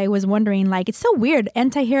 which I was wondering, like, it's so weird,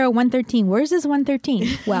 Anti-Hero 113, where's this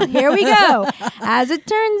 113? Well, here we go. As it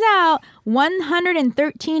turns out,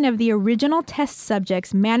 113 of the original test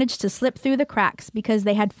subjects managed to slip through the cracks because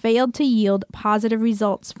they had failed to yield positive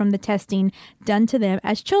results from the testing done to them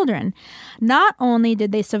as children. Not only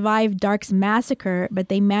did they survive Dark's massacre, but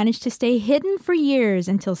they managed to stay hidden for years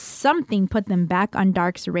until something put them back on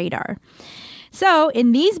Dark's radar. So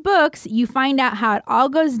in these books, you find out how it all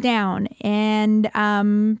goes down. And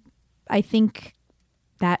I think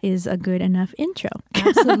that is a good enough intro.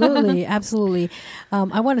 Absolutely. Absolutely.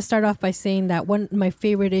 I want to start off by saying that my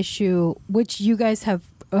favorite issue, which you guys have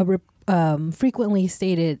frequently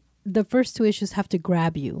stated, the first two issues have to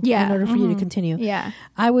grab you in order for you to continue. Yeah.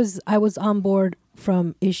 I was on board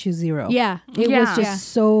from issue 0. Yeah. It was just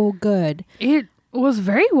so good. It was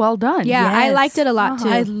very well done. Yeah, I Yes. liked it a lot too.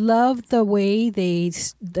 I love the way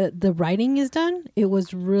the writing is done. It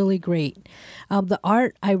was really great. The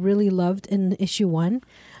art I really loved in issue 1.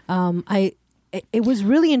 It was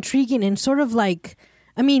really intriguing and sort of like,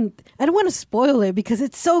 I mean, I don't want to spoil it because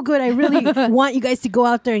it's so good. I really want you guys to go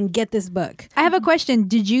out there and get this book. I have a question.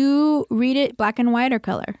 Did you read it black and white or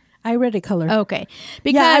color? I read it color. Okay.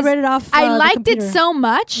 Because Yeah, I read it off I the liked it computer. so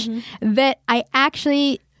much that I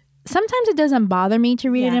actually... Sometimes it doesn't bother me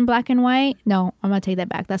to read it Yeah. in black and white. No, I'm going to take that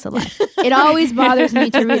back. That's a lie. It always bothers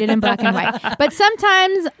me to read it in black and white. But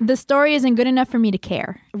sometimes the story isn't good enough for me to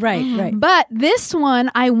care. Right, right. But this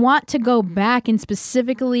one, I want to go back and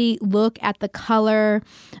specifically look at the color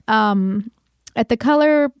ones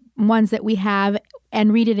that we have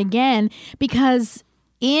and read it again, because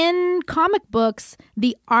in comic books,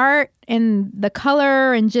 the art and the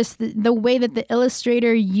color and just the way that the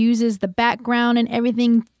illustrator uses the background and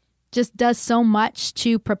everything just does so much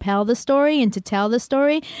to propel the story and to tell the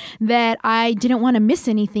story that I didn't want to miss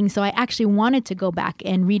anything. So I actually wanted to go back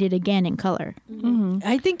and read it again in color.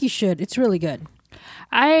 I think you should. It's really good.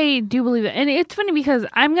 I do believe it. And it's funny because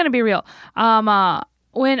I'm going to be real.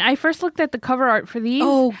 When I first looked at the cover art for these,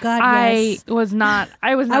 Oh, God, yes. I was not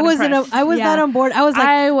impressed. I was not on board. I was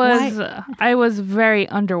like, why? I was very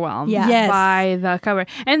underwhelmed Yeah. Yes. by the cover.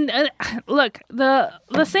 And look, the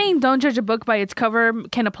saying "don't judge a book by its cover"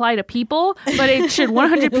 can apply to people, but it should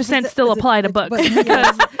 100% still apply to books.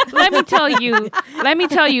 Because let me tell you,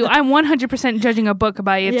 I'm 100% judging a book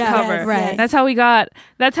by its Yeah, cover. yes, right. That's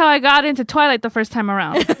how I got into Twilight the first time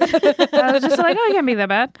around. I was just like, oh, it can't be that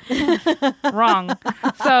bad. Wrong.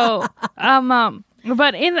 So,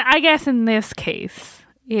 but I guess in this case,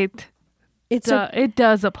 it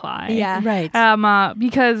does apply. Yeah. Right.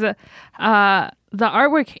 Because the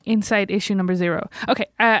artwork inside issue number 0. Okay,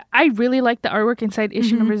 I really like the artwork inside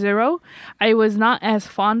issue number 0. I was not as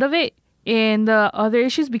fond of it in the other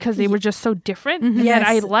issues because they were just so different. Yes. And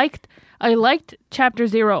I liked chapter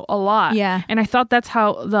 0 a lot. Yeah. And I thought that's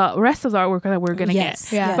how the rest of the artwork that we're going to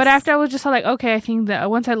Yes. get. Yeah. But after I was just like, okay, I think that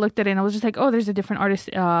once I looked at it, and I was just like, oh, there's a different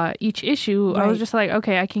artist each issue. I was Right. just like,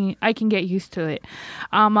 okay, I can get used to it.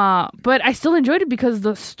 But I still enjoyed it because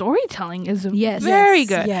the storytelling is Yes. very Yes.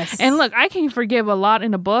 good. Yes. And look, I can forgive a lot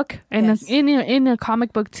in a book and Yes. in a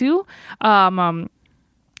comic book too.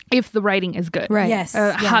 If the writing is good. Right. Yes.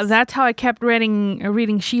 That's how I kept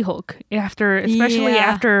reading She-Hulk especially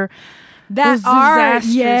Yeah. after That those art,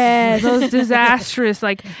 disastrous, yes. those disastrous.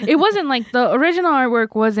 Like it wasn't like the original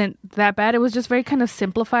artwork wasn't that bad. It was just very kind of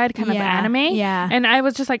simplified, kind of Yeah, anime. yeah. And I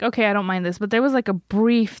was just like, okay, I don't mind this. But there was like a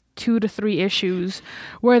brief 2 to 3 issues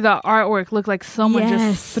where the artwork looked like someone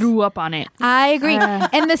Yes. just threw up on it. I agree.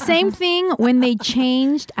 And the same thing when they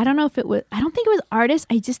changed, I don't think it was artist.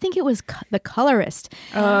 I just think it was the colorist.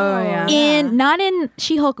 Oh yeah. Not in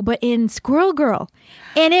She-Hulk, but in Squirrel Girl.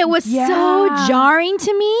 And it was so Yeah. jarring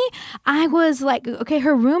to me. I was like, okay,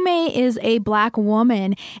 her roommate is a black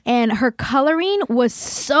woman and her coloring was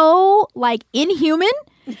so like inhuman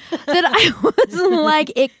that I was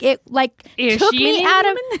like, it like Is took she me an out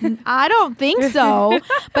of, I don't think so,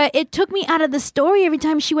 but it took me out of the story every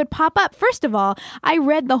time she would pop up. First of all, I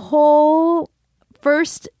read the whole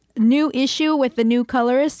first new issue with the new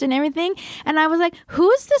colorist and everything, and I was like,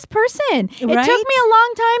 who's this person? It took me Right? a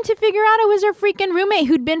long time to figure out it was her freaking roommate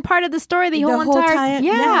who'd been part of the story the whole entire time.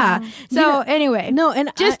 yeah. Yeah. So anyway, No,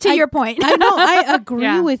 and just to your point. I know I agree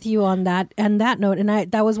Yeah. with you on that note, and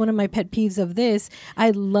that was one of my pet peeves of this. I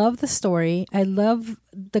love the story. I love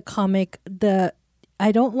the comic.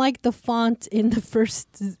 I don't like the font in the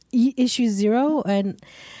first issue 0, and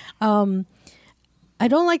I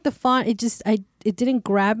don't like the font. It didn't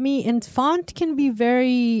grab me. And font can be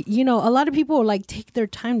very, a lot of people like take their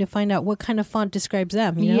time to find out what kind of font describes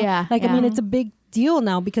them. You know? Yeah, I yeah. mean, it's a big deal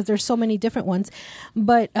now because there's so many different ones.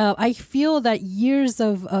 But I feel that years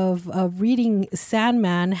of reading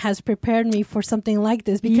Sandman has prepared me for something like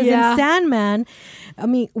this, because Yeah. in Sandman, I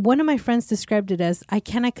mean, one of my friends described it as, I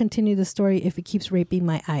cannot continue the story if it keeps raping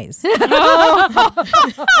my eyes.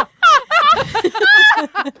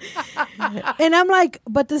 And I'm like,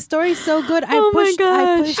 but the story's so good. I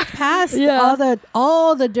pushed past Yeah.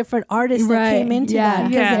 all the different artists that came into yeah. that.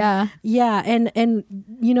 'Cause, Yeah. yeah, and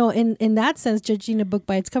in that sense, judging a book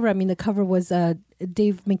by its cover, I mean, the cover was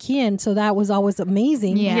Dave McKeon, so that was always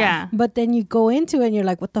amazing. Yeah. Yeah. But then you go into it and you're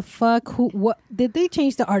like, what the fuck? What did they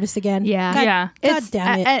change the artist again? Yeah. God, Yeah. God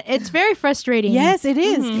damn it. It's very frustrating. Yes, it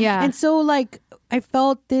is. Yeah. And so, like, I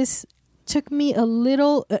felt this took me a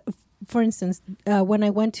little. For instance, when I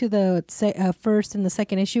went to the first and the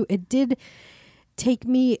second issue, it did take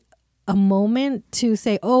me a moment to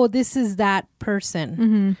say, "Oh, this is that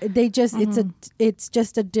person." They just it's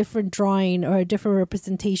just a different drawing or a different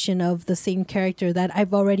representation of the same character that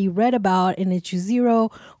I've already read about in issue 0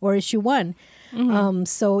 or issue 1.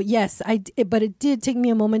 So yes, but it did take me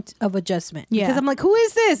a moment of adjustment, Yeah. because I'm like, who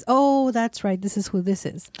is this? Oh, that's right, this is who this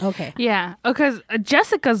is. Okay. Yeah, because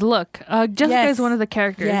Jessica's look. Jessica Yes. is one of the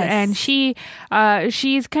characters, Yes. and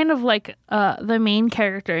she's kind of like the main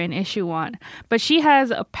character in issue 1, but she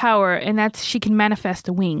has a power, and that's she can manifest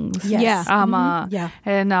wings. Yes. Yeah. Yeah.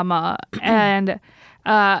 And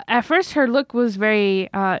at first her look was very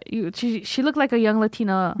she looked like a young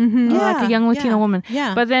Latina like a young Latina woman.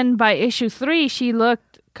 Yeah. But then by issue 3 she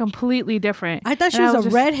looked completely different. I thought she And was a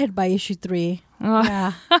just- redhead by issue 3.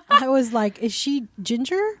 Yeah. I was like, is she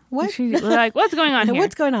ginger? What? She's like, what's going on here?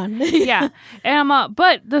 What's going on? Yeah. And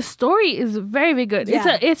but the story is very, very good.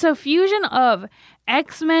 Yeah. It's a fusion of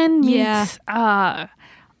X-Men meets Yeah.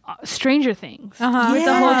 Stranger Things. Uh-huh. With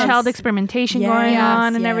the whole Yes. child experimentation Yes, going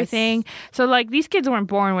on and yes. everything. So like these kids weren't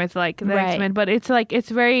born with like the Right. X-Men, but it's like it's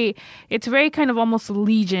very kind of almost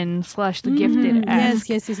Legion / The Gifted. Yes,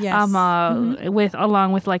 yes, yes, yes. With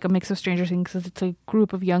along with like a mix of Stranger Things, because it's a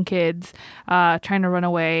group of young kids trying to run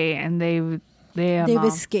away, and they've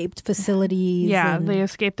escaped facilities. yeah, and- they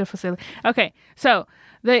escaped the facility. Okay, so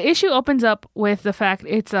the issue opens up with the fact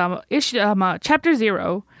it's chapter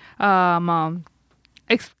 0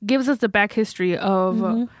 gives us the back history of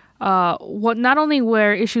what not only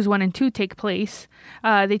where issues 1 and 2 take place,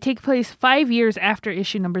 they take place 5 years after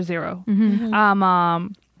issue number 0.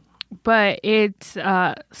 But it's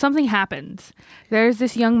something happens. There's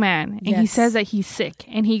this young man, and he Yes. says that he's sick,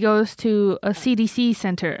 and he goes to a CDC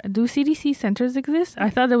center. Do CDC centers exist? I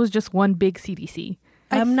thought there was just one big CDC.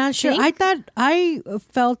 I'm not sure. I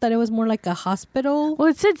felt that it was more like a hospital. Well,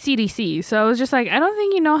 it said CDC, so I was just like, I don't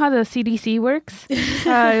think you know how the CDC works.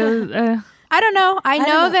 I don't know. I don't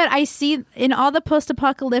know know. that I see in all the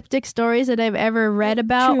post-apocalyptic stories that I've ever read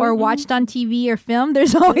about or watched on TV or film,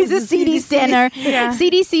 there's always a CDC center,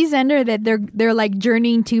 CDC center that they're like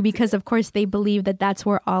journeying to because, of course, they believe that that's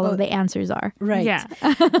where all of the answers are. Right. Yeah.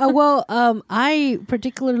 I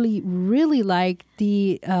particularly really like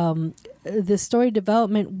the story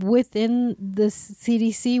development within the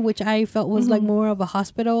CDC, which I felt was like more of a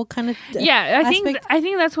hospital kind of aspect. I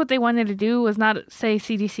think that's what they wanted to do, was not say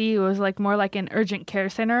CDC. It was like more like an urgent care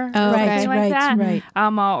center or okay. something like that. Right.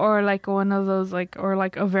 Or like one of those or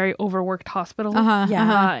like a very overworked hospital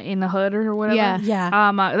in the hood or whatever.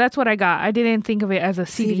 Yeah. That's what I got. I didn't think of it as a Me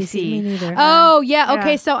CDC. neither. Oh, yeah.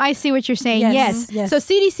 Okay. Yeah. So I see what you're saying. Yes. Yes. So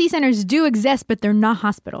CDC centers do exist, but they're not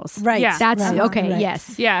hospitals. Right. Yeah. That's Right. okay. Right.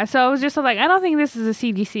 Yes. Yeah, so I was just like, I don't think this is a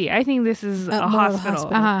CDC. I think this is a more of a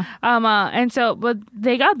hospital. hospital. And so, but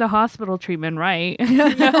they got the hospital treatment right.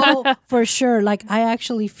 Oh, for sure. Like, I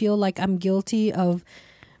actually feel like I'm guilty of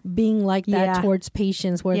being like that Yeah. towards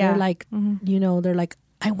patients where Yeah. they're like, they're like,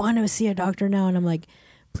 I want to see a doctor now. And I'm like,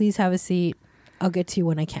 please have a seat. I'll get to you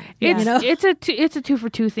when I can. It's a 2 for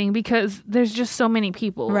 2 thing because there's just so many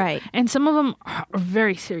people, Right. And some of them are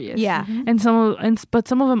very serious, Yeah. and but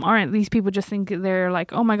some of them aren't. These people just think they're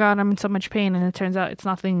like, oh my god, I'm in so much pain, and it turns out it's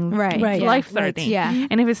nothing life threatening. Yeah.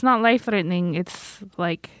 And if it's not life threatening, it's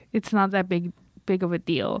like it's not that big of a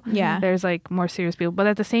deal. Yeah. There's like more serious people, but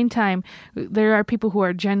at the same time, there are people who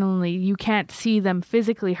are genuinely, you can't see them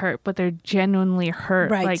physically hurt, but they're genuinely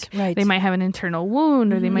hurt. Right. They might have an internal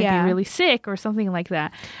wound, or they might Yeah. be really sick, or something like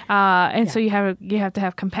that. So you have to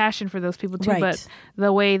have compassion for those people too. Right. But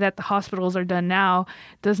the way that the hospitals are done now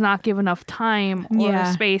does not give enough time or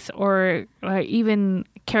Yeah. space or even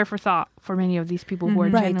care for thought for many of these people who are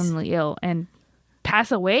Right. genuinely ill and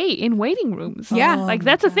pass away in waiting rooms. Yeah. Like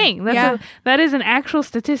that's a thing. That is an actual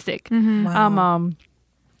statistic. Wow.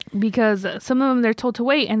 Because some of them they're told to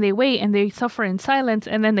wait and they suffer in silence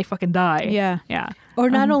and then they fucking die. Yeah. Yeah.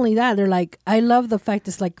 Or not only that, they're like, I love the fact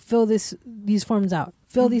it's like, fill these forms out.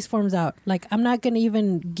 Fill these forms out. Like, I'm not going to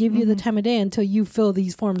even give you the time of day until you fill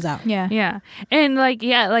these forms out. Yeah. Yeah. And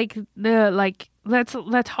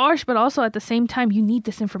that's harsh, but also at the same time you need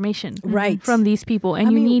this information Right. from these people and I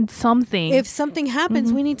you mean, need something. If something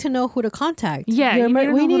happens, we need to know who to contact. Yeah, you need to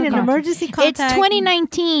know we who need to an contact. emergency contact. It's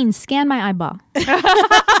 2019. Scan my eyeball.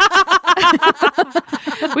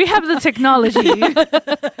 We have the technology.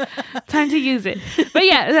 Time to use it. But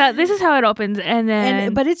yeah, this is how it opens, and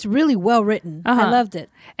then but it's really well written. I loved it.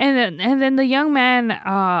 and then the young man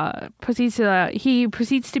proceeds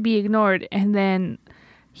to be ignored, and then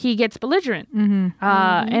he gets belligerent. And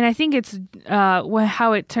I think it's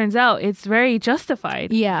how it turns out. It's very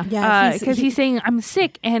justified. Yeah. Yeah, Because he's saying I'm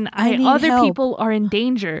sick and I need other help. people are in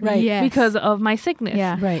danger Right. Yes. because of my sickness.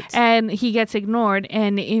 Yeah. Right. And he gets ignored,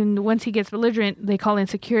 and once he gets belligerent, they call in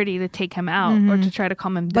security to take him out or to try to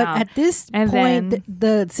calm him But down. at this And point, then-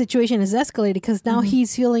 the situation is escalated because now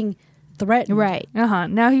he's feeling threatened. Right.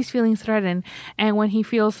 Now he's feeling threatened, and when he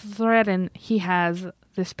feels threatened, he has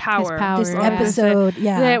this power. This Yeah. episode,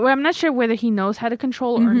 That I'm not sure whether he knows how to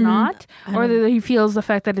control or not, or whether he feels the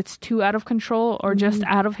fact that it's too out of control or just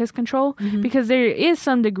out of his control, because there is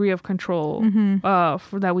some degree of control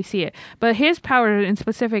for that we see it. But his power in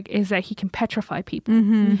specific is that he can petrify people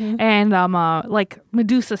and like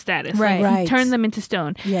Medusa status, Right. like he Right. turn them into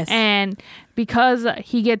stone. Yes. And because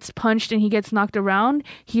he gets punched and he gets knocked around,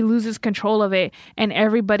 he loses control of it, and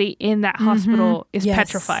everybody in that hospital is Yes.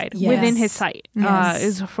 petrified Yes. within his sight. Yes.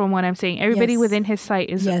 Is from what I'm saying. Everybody Yes. within his sight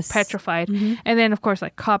is Yes. petrified, and then of course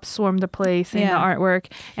like cops swarm the place and Yeah. the artwork,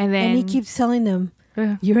 and then And he keeps telling them,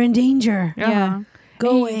 Yeah. you're in danger. Uh-huh.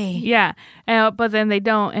 Go away. Yeah, but then they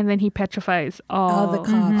don't, and then he petrifies all the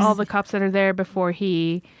cops. all the cops that are there before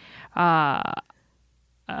he,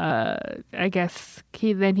 I guess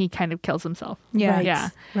he kind of kills himself. Yeah. Right. Yeah.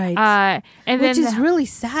 Right. And Which then is really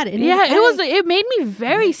sad. And yeah, and it made me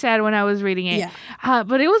very sad when I was reading it. Yeah.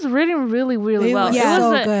 But it was written really, really It well. was Yeah.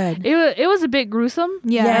 so good. It was a bit gruesome.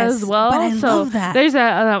 Yes, as well. but I so love that. there's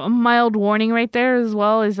a mild warning right there as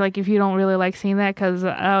well. Is like if you don't really like seeing that, because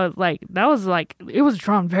it was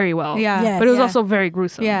drawn very well. Yeah. Yes. But it was Yeah. also very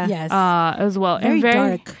gruesome. Yeah. Yes. As well. Very and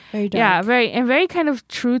dark. Very dark. Yeah, very kind of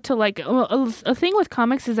true to like a thing with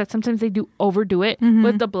comics is that sometimes they do overdo it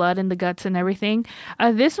with the blood and the guts and everything.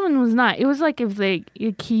 This one was not. It was like if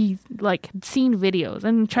he like seen videos,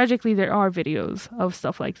 and tragically there are videos of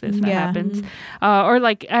stuff like this that Yeah. happens, or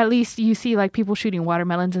like at least you see like people shooting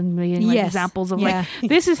watermelons and being like Yes. examples of Yeah. like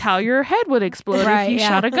this is how your head would explode Right, if you yeah.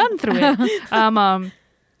 shot a gun through it.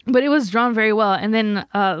 but it was drawn very well. And then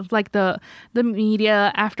like the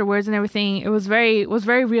media afterwards and everything, it was very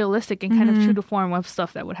realistic and kind of true to form of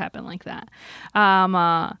stuff that would happen like that.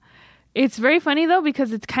 It's very funny though,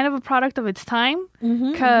 because it's kind of a product of its time,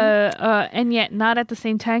 and yet not at the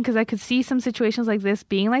same time, because I could see some situations like this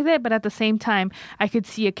being like that, but at the same time I could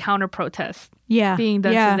see a counter protest being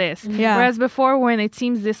done to this. Whereas before, when it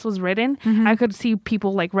seems this was written, I could see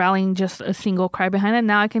people like rallying just a single cry behind it.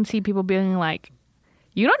 Now I can see people being like,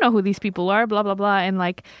 you don't know who these people are, blah blah blah, and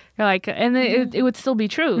and it would still be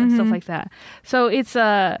true and stuff like that. So it's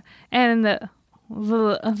and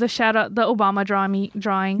the shout out, the Obama drawing.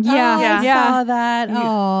 I saw that.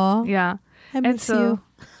 Oh, yeah. I miss you.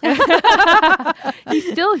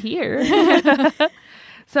 He's still here.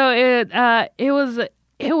 So it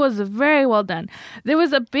was very well done. There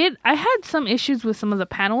was I had some issues with some of the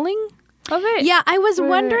paneling of it. Yeah, I was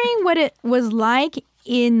wondering what it was like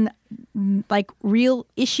in like real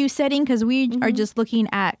issue setting, because we are just looking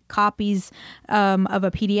at copies of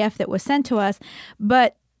a PDF that was sent to us,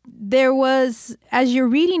 but there was, as you're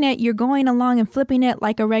reading it, you're going along and flipping it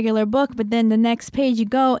like a regular book, but then the next page you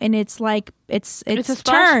go and it's like it's a splash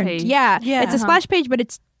turned. page. Yeah. It's a splash page, but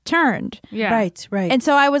it's turned. Yeah. Right. And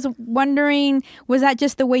so I was wondering, was that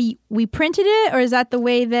just the way we printed it, or is that the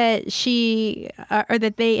way that she or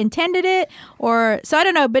that they intended it, or so I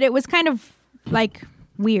don't know, but it was kind of like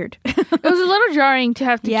weird. It was a little jarring to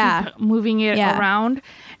have to keep moving it around,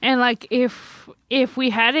 and like if we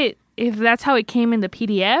had it, if that's how it came in the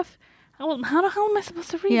PDF, how the hell am I supposed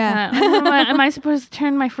to read that? Am I supposed to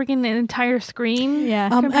turn my freaking entire screen? Yeah.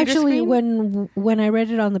 Actually, screen? when I read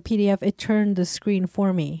it on the PDF, it turned the screen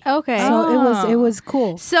for me. Okay. So it was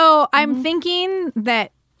cool. So I'm thinking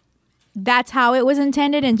that that's how it was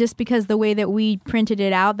intended, and just because the way that we printed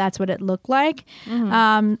it out, that's what it looked like.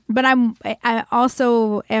 But I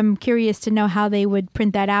also am curious to know how they would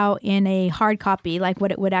print that out in a hard copy, like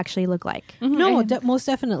what it would actually look like. No, most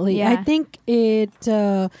definitely. Yeah. I think it.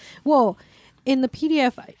 In the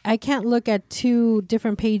PDF, I can't look at two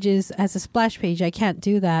different pages as a splash page. I can't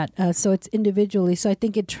do that. So it's individually. So I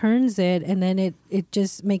think it turns it, and then it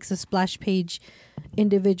just makes a splash page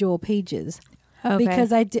individual pages. Okay.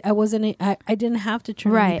 Because I didn't have to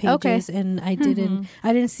turn any pages, and I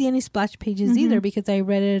didn't see any splash pages either, because I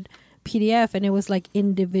read it PDF and it was like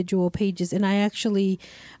individual pages. And I actually,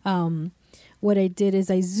 what I did is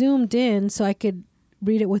I zoomed in so I could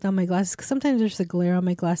read it without my glasses, because sometimes there's a glare on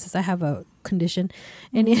my glasses. I have a condition,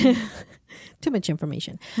 and too much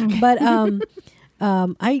information. But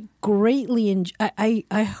I greatly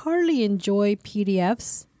I hardly enjoy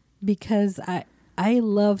PDFs, because I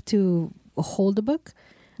love to hold a book.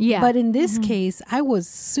 But in this case, I was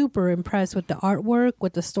super impressed with the artwork,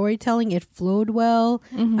 with the storytelling. It flowed well.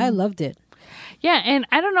 I loved it. Yeah, and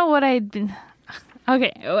I don't know what I'd been.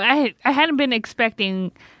 Okay, I hadn't been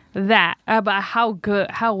expecting that about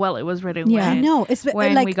how well it was written. I know.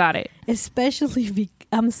 When we got it, especially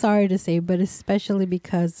I'm sorry to say, but especially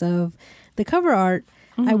because of the cover art.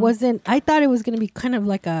 I thought it was going to be kind of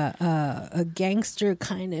like a gangster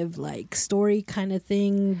kind of like story kind of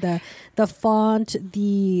thing. The font,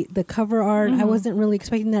 the cover art, I wasn't really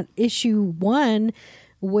expecting that. Issue 1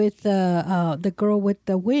 with the girl with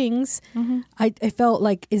the wings, I felt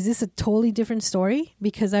like, is this a totally different story?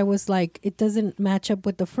 Because I was like, it doesn't match up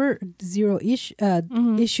with the first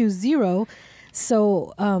issue 0.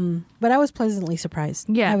 So, but I was pleasantly surprised.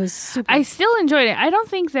 Yeah. I was super. I still enjoyed it. I don't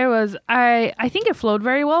think there was, I think it flowed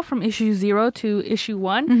very well from issue 0 to issue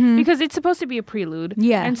 1, because it's supposed to be a prelude.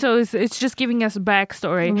 Yeah. And so it's just giving us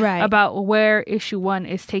backstory about where issue 1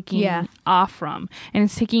 is taking off from. And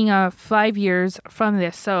it's taking 5 years from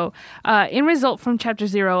this. So, in result from chapter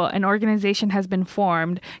 0, an organization has been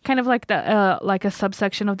formed, kind of like like a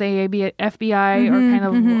subsection of the FBI or kind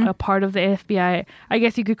of a part of the FBI. I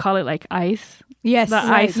guess you could call it like ICE. Yes, the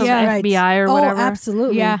ICE of the FBI or whatever. Oh,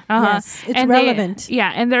 absolutely. Yeah. Yes, it's relevant.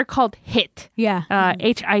 And they're called HIT. Yeah.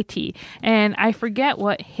 HIT. And I forget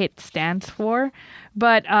what HIT stands for,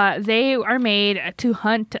 but they are made to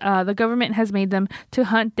hunt, the government has made them to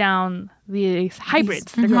hunt down these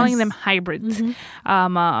hybrids. They're calling them hybrids.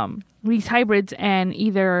 These hybrids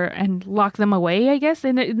and lock them away, I guess.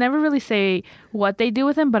 And they never really say what they do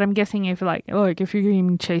with them, but I'm guessing if you're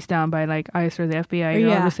getting chased down by like ICE or the FBI,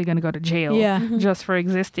 you're obviously going to go to jail just for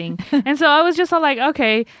existing. And so I was just all like,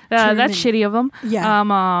 okay, that's shitty of them.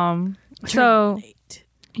 Yeah. So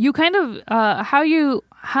you kind of,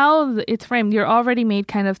 it's framed, you're already made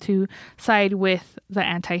kind of to side with the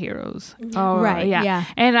anti-heroes. Right, yeah.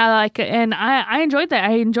 And I enjoyed that.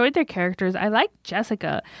 I enjoyed their characters. I like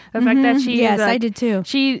Jessica. The fact that she Yes, I did too.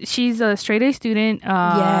 She's a straight A student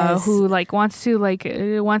who like wants to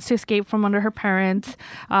escape from under her parents,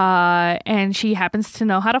 and she happens to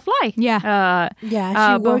know how to fly. Yeah.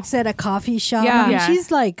 Yeah, she works at a coffee shop. Yeah. I mean, Yeah.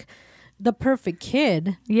 she's like the perfect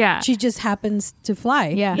kid. Yeah. She just happens to fly.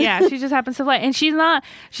 Yeah. Yeah, she just happens to fly, and she's not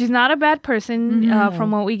a bad person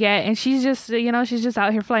from what we get, and she's just she's just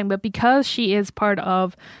out here flying. But because she is part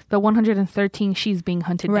of the 113, she's being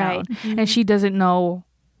hunted Right. down, and she doesn't know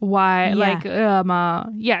why.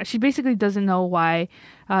 Yeah. She basically doesn't know why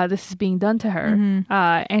this is being done to her,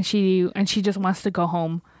 and she just wants to go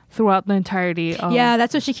home throughout the entirety of Yeah,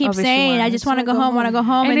 that's what she keeps of issue saying. one. I just want to go home, want to go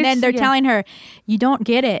home. And And then it's- they're yeah. telling her, you don't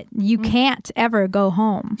get it. You can't ever go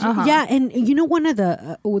home. Yeah, and you know one of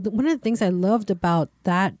the things I loved about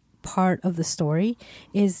that part of the story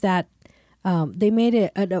is that they made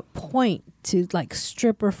it a point to like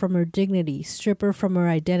strip her from her dignity, strip her from her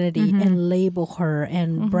identity, and label her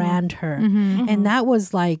and brand her, and that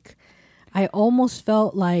was like, I almost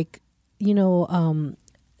felt like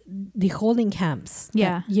the holding camps.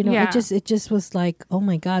 Yeah. Yeah. It just was like, oh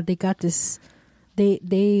my God, they got this.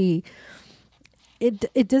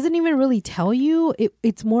 It doesn't even really tell you.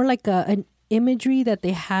 It's more like an imagery that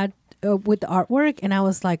they had with the artwork, and I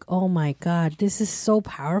was like, oh my God, this is so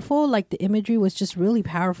powerful. Like the imagery was just really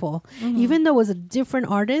powerful, even though it was a different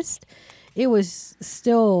artist. It was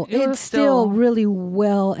still really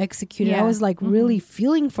well executed. Yeah. I was like really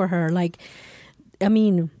feeling for her. Like, I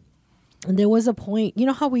mean, there was a point, you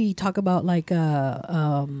know how we talk about like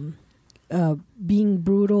being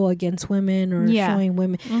brutal against women or Yeah. showing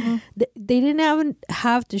women. They didn't even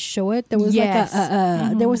have to show it. There was Yes.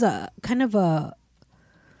 like there was a kind of a,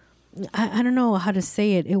 I don't know how to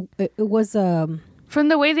say it. It was from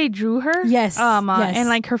the way they drew her. Yes, yes. And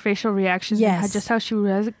like her facial reactions. And Yes. just how she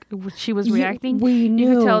was you- reacting. We you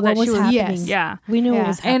knew could tell what that was she was happening. Yes. Yeah. We knew Yeah. what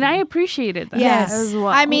was happening. And I appreciated that Yes. as well.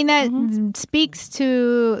 I mean, that speaks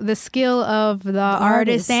to the skill of the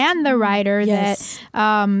artist artist. and the writer Yes.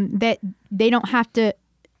 that they don't have to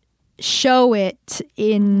show it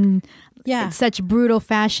in such brutal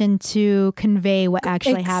fashion to convey what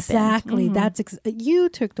actually happened. Exactly. That's you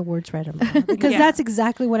took the words right out of my mouth. Because Yeah. that's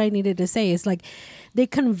exactly what I needed to say. It's like they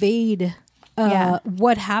conveyed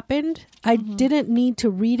what happened. I didn't need to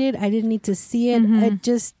read it. I didn't need to see it. It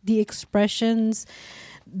just the expressions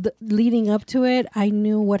leading up to it. I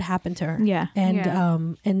knew what happened to her. Yeah.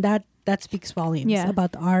 And that speaks volumes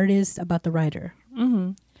about the artist, about the writer.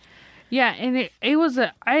 Yeah, and it was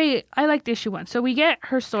I liked issue 1. So we get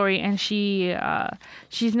her story, and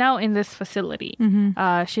she's now in this facility.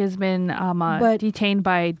 She has been detained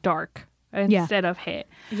by Dark instead of Hit.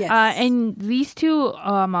 Yes. And these two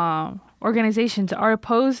organizations are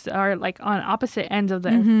like on opposite ends of the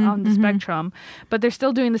on the spectrum, but they're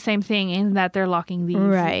still doing the same thing in that they're locking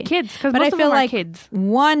these kids, because But most I of feel them are like kids.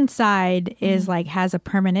 one side is like has a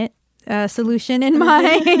permanent solution in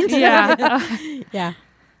mind. Yeah. Yeah.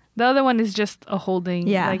 The other one is just a holding.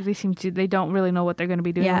 Yeah. Like they don't really know what they're going to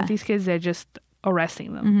be doing with these kids. They're just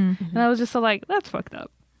arresting them. And I was just so like, that's fucked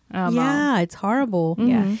up. Yeah, it's horrible.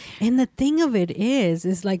 Yeah. And the thing of it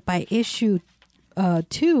is like by issue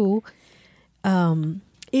 2,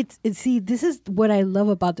 see, this is what I love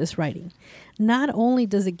about this writing. Not only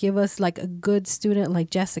does it give us like a good student like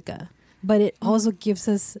Jessica, but it also gives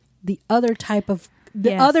us the other type of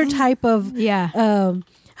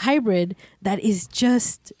hybrid that is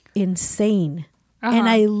just insane. And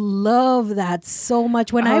I love that so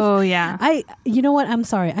much. When you know what? I'm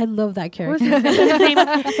sorry. I love that character. His name,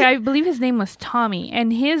 I believe his name was Tommy,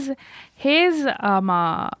 and his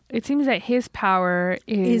it seems that his power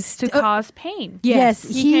is to cause pain. Yes,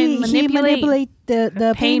 he can manipulate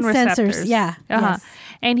the pain sensors. Yeah, yes.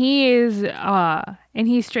 And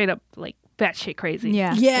he's straight up like batshit crazy.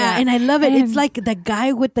 Yeah, and I love it. It's like the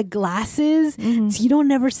guy with the glasses. So you don't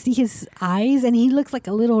never see his eyes, and he looks like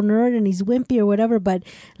a little nerd, and he's wimpy or whatever. But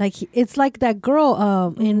like, it's like that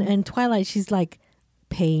girl in Twilight. She's like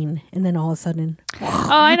pain, and then all of a sudden, oh,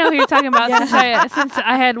 I know who you're talking about. Since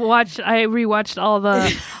I rewatched all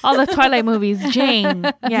the Twilight movies.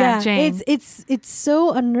 Jane, Jane. It's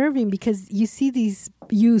so unnerving because you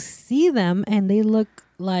see them, and they look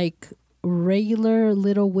like regular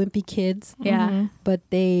little wimpy kids. Yeah. But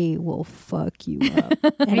they will fuck you up.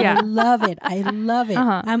 And Yeah. I love it. I love it.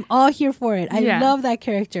 Uh-huh. I'm all here for it. I Yeah. love that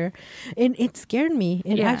character. And it scared me.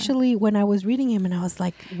 It Yeah. actually, when I was reading him, and I was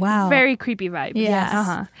like, wow. Very creepy vibes. Yeah. Yes.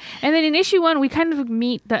 Uh-huh. And then in issue 1, we kind of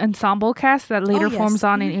meet the ensemble cast that later yes. forms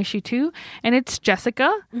on in issue 2, and it's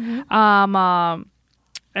Jessica. Mm-hmm.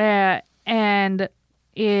 And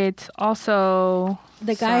it's also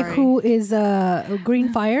The guy sorry. who is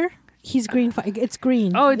Green Fire. He's Green Fire. It's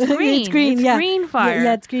green. Oh, it's green. It's green. It's yeah. Green Fire.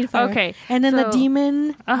 Yeah, it's Green Fire. Okay. And then the So-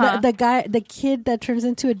 demon, Uh-huh. the kid that turns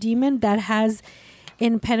into a demon that has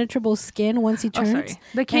impenetrable skin once he Oh, turns. sorry.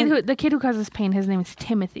 The kid who causes pain, his name is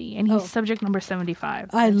Timothy, and he's Oh. subject number 75.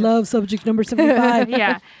 I love subject number 75.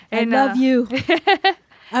 Yeah. I love you.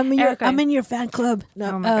 I'm Okay. I'm in your fan club.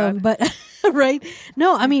 No, Oh my God. but right?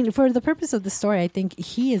 No, I mean, for the purpose of the story, I think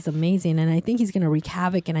he is amazing, and I think he's gonna wreak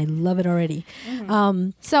havoc, and I love it already.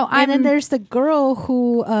 So And then there's the girl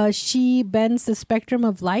who she bends the spectrum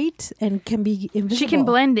of light and can be invisible. She can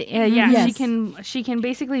blend. Yeah, Yes. she can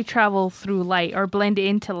basically travel through light or blend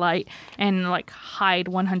into light and like hide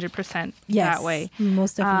 100% Yes, that way.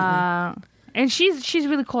 most definitely. And she's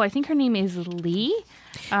really cool. I think her name is Lee.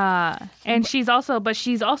 And she's also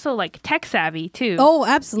like tech savvy too. Oh,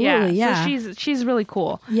 absolutely, yeah. So she's really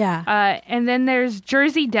cool. Yeah. And then there's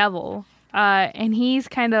Jersey Devil, and he's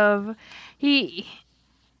kind of he's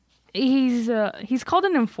called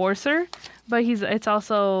an enforcer, but he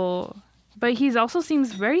also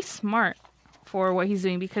seems very smart for what he's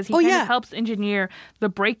doing because he kind yeah. of helps engineer the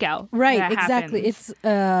breakout. Right, that exactly. happens. It's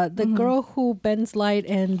the girl who bends light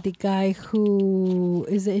and the guy who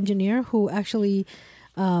is the engineer who actually,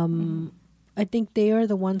 I think they are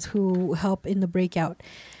the ones who help in the breakout.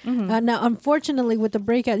 Now, unfortunately, with the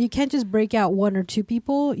breakout, you can't just break out one or two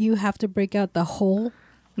people. You have to break out the whole,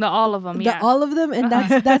 all of them. all of them, and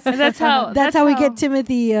that's how we get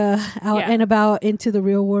Timothy out Yeah. and about into the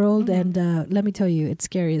real world. And let me tell you, it's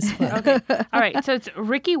scary as fuck. Okay. All right. So it's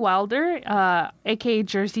Ricky Wilder, aka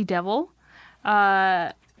Jersey Devil,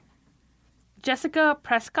 Jessica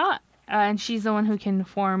Prescott, and she's the one who can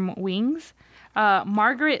form wings.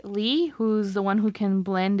 Margaret Lee, who's the one who can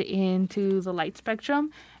blend into the light spectrum,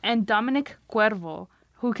 and Dominic Cuervo,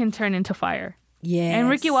 who can turn into fire. Yeah. And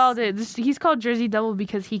Ricky Wilder, he's called Jersey Devil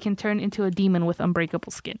because he can turn into a demon with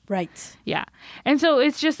unbreakable skin. Right. Yeah. And so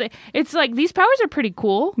it's like these powers are pretty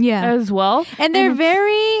cool as well. and they're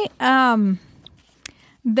very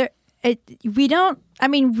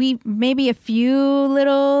we maybe a few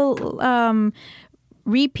little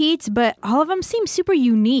repeats, but all of them seem super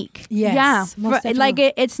unique. Yes. Yeah. most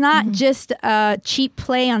definitely. It's not just a cheap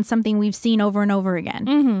play on something we've seen over and over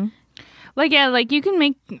again. Like you can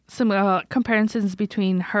make some comparisons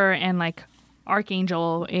between her and like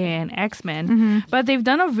Archangel in X-Men, but they've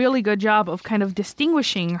done a really good job of kind of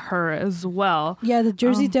distinguishing her as well. Yeah, the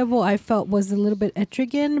Jersey Devil I felt was a little bit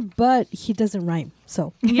Etrigan, but he doesn't rhyme.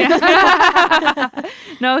 So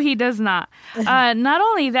No, he does not. Not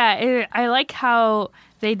only that, I like how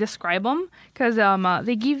they describe them because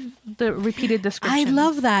they give the repeated description. I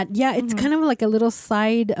love that. Yeah, it's kind of like a little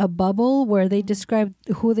side bubble where they describe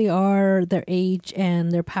who they are, their age,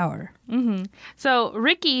 and their power. So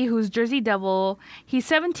Ricky, who's Jersey Devil, he's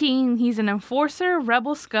 17. He's an enforcer,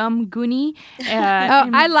 rebel scum, goonie.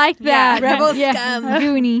 I like that. Yeah. Rebel scum.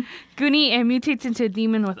 Goonie. Goonie and mutates into a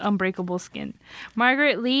demon with unbreakable skin.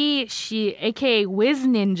 Margaret Lee, she aka Wiz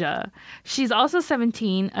Ninja. She's also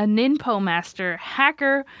 17, a ninpo master,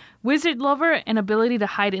 hacker, wizard lover, and ability to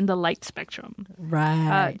hide in the light spectrum.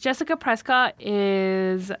 Right. Jessica Prescott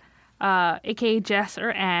is aka Jess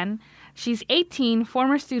or Anne. She's 18,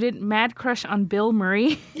 former student, mad crush on Bill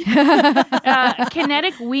Murray.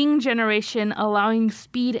 Kinetic wing generation, allowing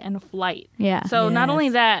speed and flight. Yeah. So not Yes. only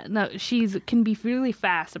that, no, can be really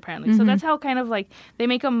fast apparently. So that's how kind of like they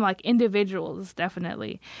make them like individuals,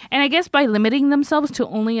 definitely. And I guess by limiting themselves to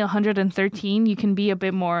only 113, you can be a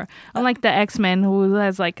bit more unlike the X-Men who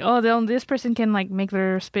has like, this person can like make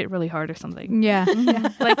their spit really hard or something. Yeah.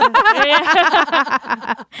 Like,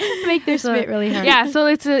 Make their spit really hard. yeah, so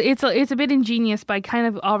it's a bit ingenious by kind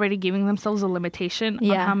of already giving themselves a limitation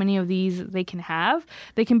on how many of these they can have.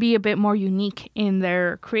 They can be a bit more unique in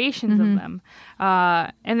their creations of them.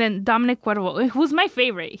 And then Dominic Cuervo, who's my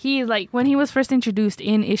favorite. He like when he was first introduced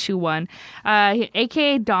in issue 1,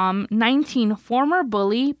 aka Dom, 19, former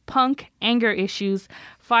bully, punk, anger issues,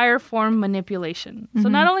 fire form manipulation. So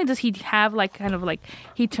not only does he have like kind of like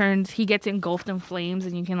he gets engulfed in flames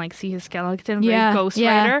and you can like see his skeleton, very Ghost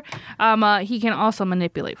Rider. He can also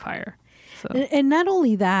manipulate fire. So And not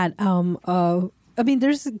only that, I mean,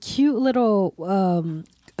 there's cute little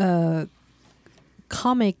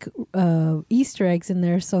comic Easter eggs in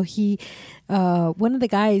there. So he, one of the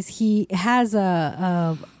guys, he has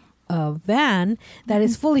a van that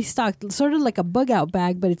is fully stocked, sort of like a bug out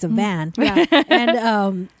bag, but it's a van. Yeah.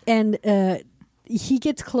 And he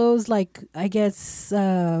gets clothes, like, I guess,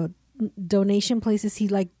 donation places. He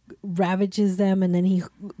like ravages them and then he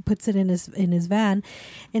puts it in his van.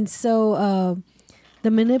 And so the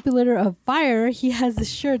manipulator of fire, he has a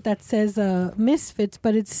shirt that says Misfits,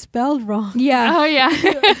 but it's spelled wrong. Yeah. Oh yeah.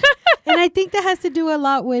 And I think that has to do a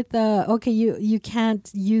lot with you can't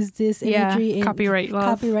use this imagery in Copyright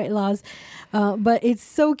laws. But it's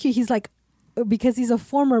so cute. He's like, because he's a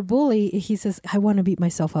former bully, he says, I want to beat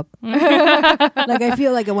myself up. Like, I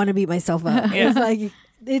feel like I want to beat myself up. Yeah. It's like,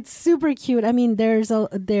 it's super cute. I mean,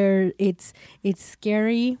 it's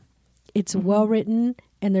scary, it's well written,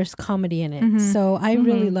 and there's comedy in it. So I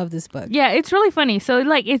really love this book. Yeah, it's really funny. So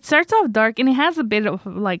like it starts off dark and it has a bit of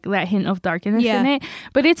like that hint of darkness in it,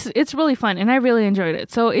 but it's really fun and I really enjoyed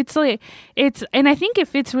it. So and I think it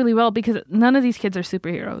fits really well because none of these kids are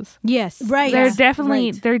superheroes. Yes. Right. They're Yeah.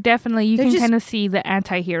 definitely Right. they're definitely you They're can just- kind of see the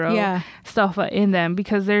anti-hero stuff in them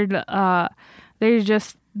because they're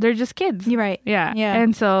just kids. You're right. Yeah. Yeah.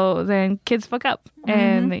 And so then kids fuck up.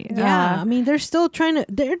 And Yeah, I mean, they're just trying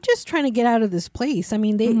to get out of this place. I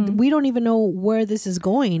mean, we don't even know where this is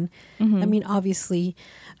going. I mean, obviously,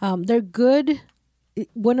 they're good.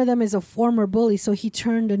 One of them is a former bully, so he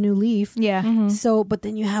turned a new leaf. Yeah. So, but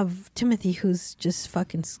then you have Timothy, who's just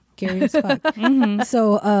fucking scary as fuck.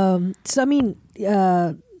 So I mean,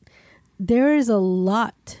 there is a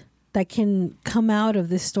lot that can come out of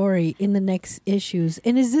this story in the next issues.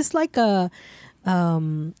 And is this like a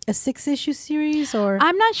 6-issue series, or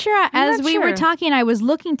I'm not sure. As not we were sure. talking, I was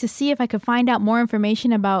looking to see if I could find out more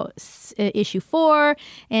information about issue 4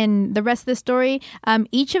 and the rest of the story.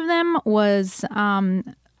 Each of them was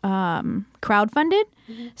crowdfunded.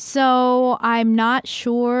 So I'm not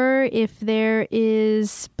sure if there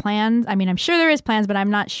is plans. I mean, I'm sure there is plans, but I'm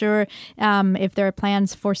not sure if there are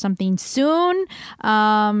plans for something soon.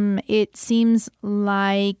 It seems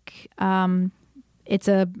like it's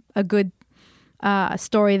a good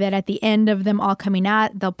story that at the end of them all coming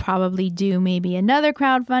out, they'll probably do maybe another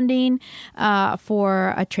crowdfunding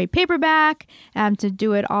for a trade paperback to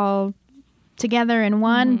do it all together in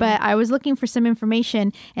one. But I was looking for some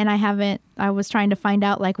information and I was trying to find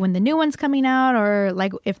out like when the new one's coming out or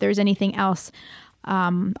like if there's anything else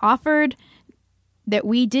offered that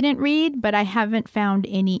we didn't read, but I haven't found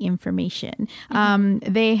any information.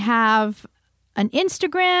 They have an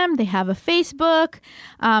Instagram, they have a Facebook,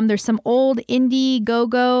 there's some old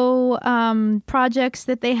Indiegogo projects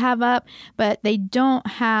that they have up, but they don't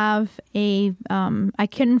have I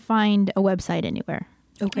couldn't find a website anywhere.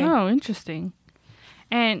 okay? Oh, interesting.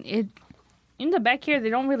 And in the back here, they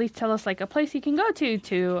don't really tell us like a place you can go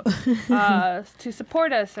to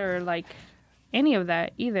support us or like any of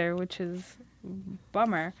that either, which is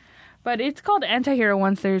bummer. But it's called Antihero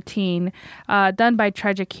 113, done by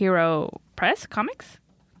Tragic Hero Press Comics,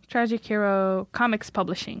 Tragic Hero Comics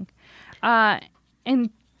Publishing. And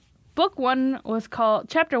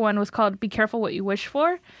Chapter 1 was called Be Careful What You Wish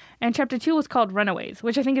For, and Chapter 2 was called Runaways,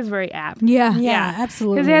 which I think is very apt. Yeah,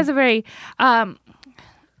 absolutely. Because it has a very...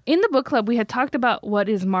 in the book club, we had talked about what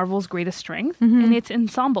is Marvel's greatest strength, and it's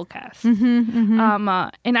ensemble cast. And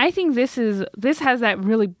I think this has that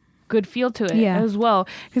really good feel to it as well,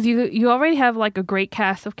 because you already have like a great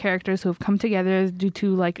cast of characters who have come together due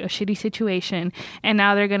to like a shitty situation, and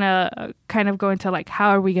now they're gonna kind of go into like, how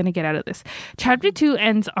are we gonna get out of this? Chapter 2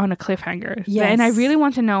 ends on a cliffhanger, and I really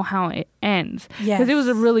want to know how it ends, because it was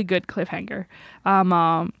a really good cliffhanger.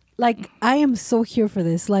 Like, I am so here for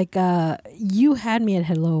this. Like, you had me at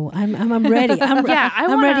hello. I'm ready. I'm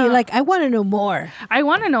ready. Like, I want to know more. I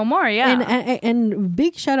want to know more. Yeah. And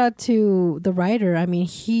big shout out to the writer. I mean,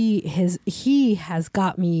 he has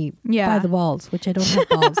got me by the balls, which I don't have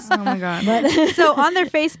balls. Oh my god. But So on their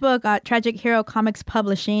Facebook, Tragic Hero Comics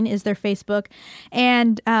Publishing is their Facebook,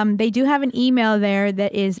 and they do have an email there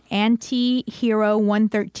that is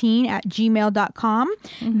antihero113@gmail.com.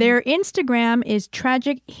 Their Instagram is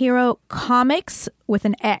Tragic Hero Comics with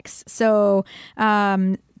an X. So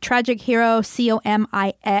Tragic Hero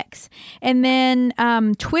COMIX. And then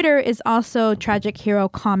Twitter is also Tragic Hero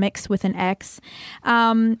Comics with an X.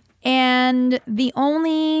 And the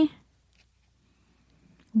only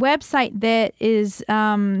website that is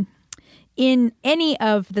in any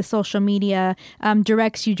of the social media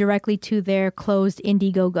directs you directly to their closed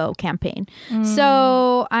Indiegogo campaign.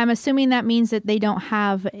 So I'm assuming that means that they don't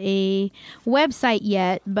have a website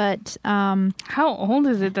yet, but How old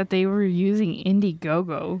is it that they were using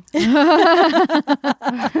Indiegogo?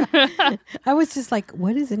 I was just like,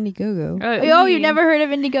 what is Indiegogo? oh, you never heard of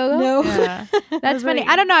Indiegogo? No. Yeah. That's funny.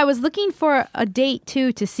 I don't know. I was looking for a date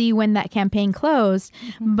too to see when that campaign closed,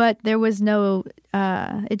 but there was no.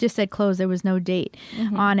 It just said closed. There was no date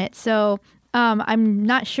on it. So I'm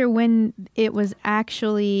not sure when it was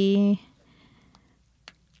actually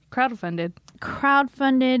Crowdfunded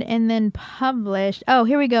and then published. Oh,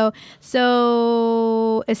 here we go.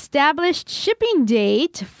 So established shipping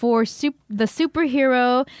date for the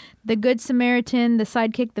superhero, the Good Samaritan, the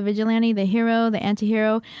sidekick, the vigilante, the hero, the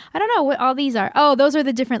anti-hero. I don't know what all these are. Oh, those are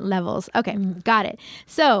the different levels. Okay, got it.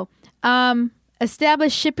 So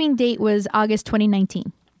established shipping date was August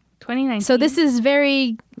 2019. 2019. So this is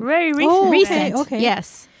very very recent. Oh, okay, recent. okay.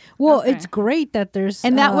 Yes. Well, Okay. it's great that there's...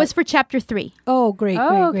 And that was for chapter 3. Oh, great,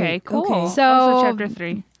 Oh, great, okay, great. cool. Okay. So- Also chapter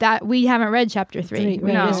 3. That we haven't read chapter 3. Three,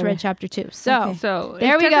 We right, just right, read chapter 2. So Okay. So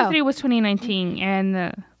There we chapter go. 3 was 2019,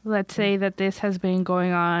 and let's say that this has been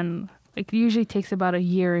going on. Like, it usually takes about a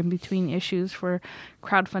year in between issues for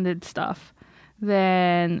crowdfunded stuff.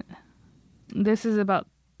 Then this is about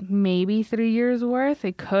maybe 3 years worth.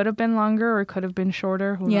 It could have been longer or it could have been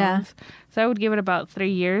shorter. Who Yeah. knows? So I would give it about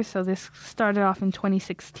 3 years. So this started off in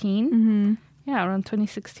 2016. mhm. Yeah, around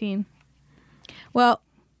 2016. Well,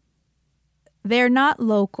 they're not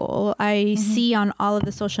local. I see on all of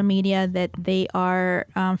the social media that they are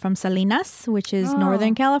from Salinas, which is Oh.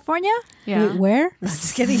 Northern California. Yeah. Wait, where? No,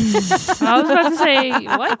 just kidding. I was about to say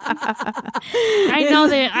what? I know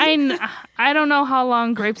that I don't know how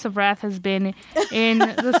long Grapes of Wrath has been in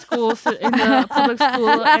the schools in the public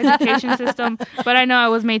school education system, but I know I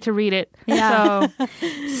was made to read it. Yeah.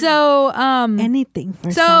 So So, Anything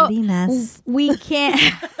for So, Salinas. we can't.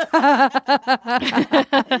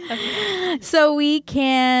 So we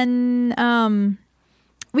can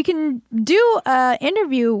do an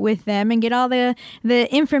interview with them and get all the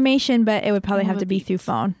information, but it would probably have to be through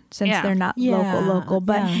phone since Yeah. they're not Yeah, local.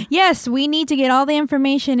 But yeah. yes, we need to get all the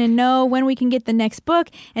information and know when we can get the next book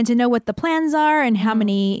and to know what the plans are and how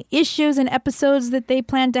many issues and episodes that they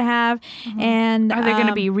plan to have. And are they going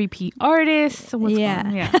to be repeat artists? What's yeah. going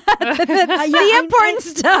on? Yeah. the important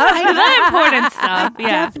stuff? The important stuff.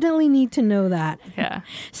 Yeah. Definitely need to know that. Yeah.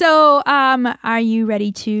 So, are you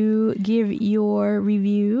ready to give your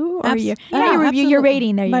review or your review, your absolutely.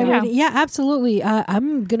 rating? There you My go. rating. Yeah, absolutely.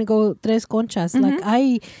 I'm gonna go tres conchas. Like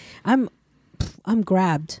I'm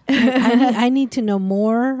grabbed. I need to know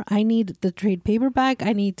more. I need the trade paperback.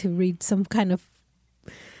 I need to read some kind of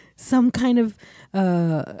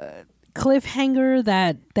cliffhanger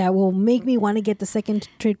that will make me want to get the second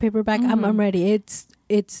trade paperback. I'm ready.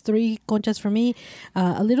 It's 3 conchas for me.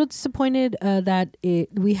 A little disappointed that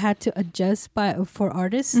we had to adjust for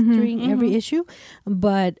artists during every issue,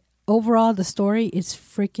 but overall the story is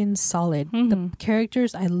freaking solid. The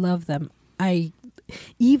characters, I love them.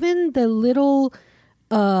 Even the little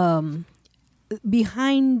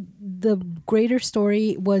behind the greater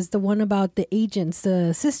story was the one about the agents,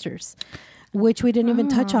 the sisters, which we didn't even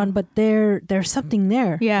touch on, but there's something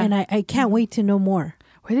there. Yeah. And I can't wait to know more.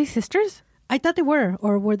 Were they sisters? I thought they were,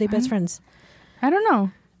 or were they best friends? I don't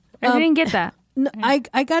know. I didn't get that. No,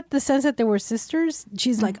 I got the sense that they were sisters.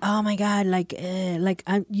 She's like, oh my god, like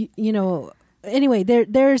I'm, you know. Anyway,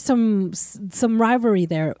 there's some rivalry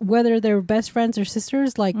there. Whether they're best friends or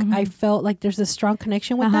sisters, like I felt like there's a strong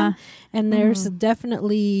connection with them, and there's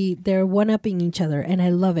definitely they're one upping each other, and I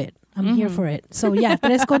love it. I'm here for it. So yeah,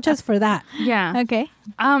 tres conchas for that. Yeah. Okay.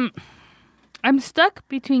 I'm stuck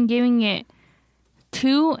between giving it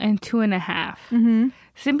 2 and 2.5.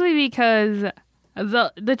 Simply because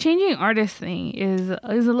the changing artist thing is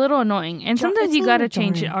a little annoying, and sometimes it's you a gotta little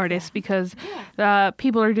change jarring. artists because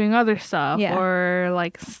people are doing other stuff, Yeah. or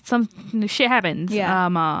like some shit happens. Yeah.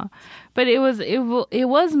 But it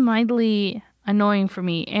was mildly annoying for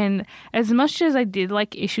me, and as much as I did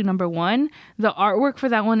like issue number 1, the artwork for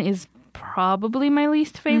that one is probably my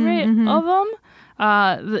least favorite of them.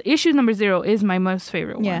 The issue number 0 is my most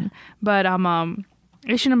favorite one, but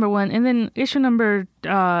issue number 1, and then issue number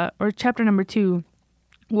or chapter number 2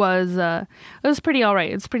 was it was pretty all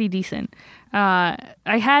right. It's pretty decent. I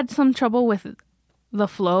had some trouble with the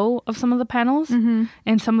flow of some of the panels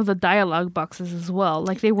and some of the dialogue boxes as well.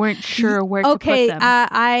 Like they weren't sure where to put them.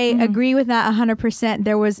 I agree with that 100%.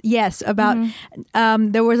 There was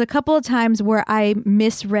there was a couple of times where I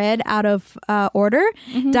misread out of order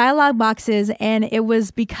dialogue boxes, and it was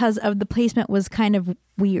because of the placement was kind of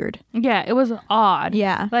weird. Yeah, it was odd.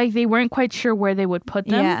 Yeah. Like they weren't quite sure where they would put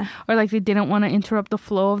them. Yeah. Or like they didn't want to interrupt the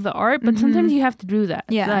flow of the art. But sometimes you have to do that.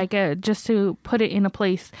 Yeah. Like just to put it in a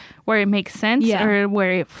place where it makes sense Yeah. or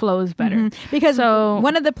where it flows better. Because So-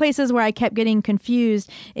 one of the places where I kept getting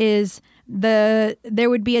confused is there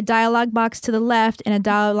would be a dialogue box to the left and a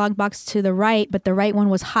dialogue box to the right, but the right one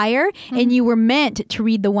was higher, and you were meant to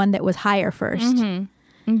read the one that was higher first.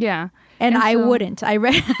 Yeah. And I so- wouldn't. I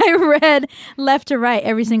read left to right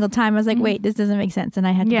every single time. I was like, wait, this doesn't make sense, and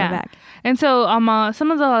I had to go back. And so some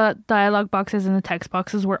of the dialogue boxes and the text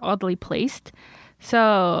boxes were oddly placed.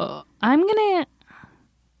 So the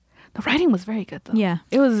writing was very good though. Yeah.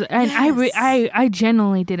 It was, and I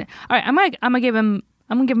genuinely didn't. All right, I'm gonna give him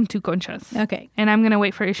 2 conchas. Okay. And I'm gonna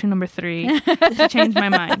wait for issue number 3 to change my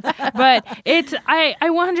mind. But I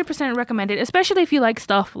 100% recommend it, especially if you like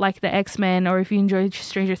stuff like the X-Men or if you enjoy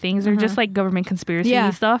Stranger Things or just like government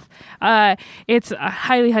conspiracy stuff. It's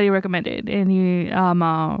highly, highly recommended. And you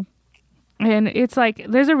and it's like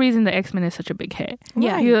there's a reason the X-Men is such a big hit.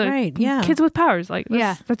 Yeah. Right, yeah. Kids with powers, like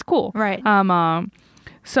that's cool. Right.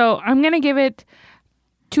 So I'm gonna give it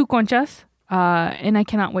 2 conchas. And I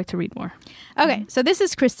cannot wait to read more. Okay, so this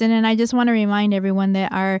is Kristen, and I just want to remind everyone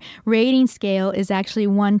that our rating scale is actually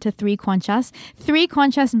 1 to 3 conchas. 3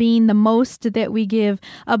 conchas being the most that we give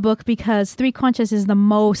a book, because 3 conchas is the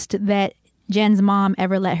most that Jen's mom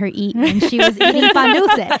ever let her eat when she was eating pan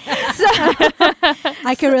dulce. So,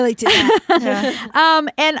 I can relate to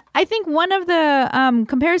that. and I think one of the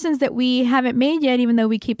comparisons that we haven't made yet, even though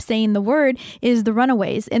we keep saying the word, is The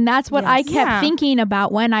Runaways. And that's what I kept thinking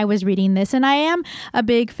about when I was reading this. And I am a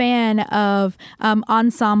big fan of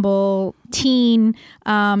ensemble teens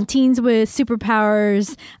with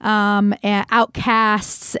superpowers,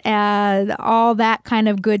 outcasts, all that kind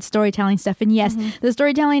of good storytelling stuff. And yes, the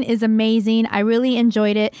storytelling is amazing. I really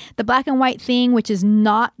enjoyed it. The black and white thing, which is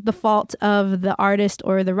not the fault of the artist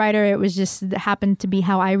or the writer, it was just happened to be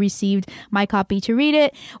how I received my copy to read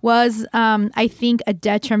it, was I think a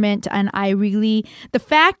detriment. And the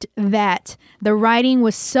fact that the writing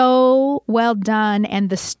was so well done and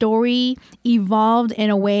the story evolved in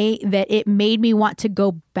a way that it made me want to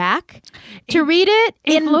go back to read it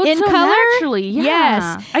in so color. Naturally, yeah.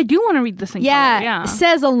 Yes. I do want to read this in color. Yeah.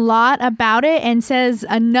 Says a lot about it and says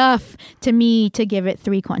enough to me to give it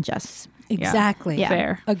 3 conchas. Exactly. Yeah.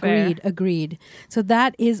 Fair. Agreed. So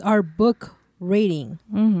that is our book rating.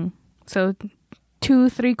 So 2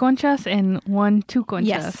 3 conchas and 1 2 conchas.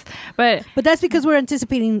 Yes. But that's because we're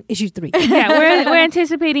anticipating issue 3. yeah, we're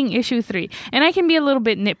anticipating issue 3, and I can be a little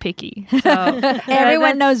bit nitpicky. So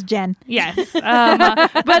Everyone knows Jen. Yes, but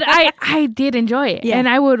I did enjoy it, and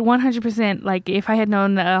I would 100%, like, if I had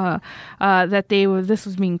known that this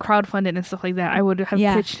was being crowdfunded and stuff like that, I would have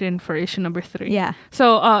pitched in for issue number 3. Yeah.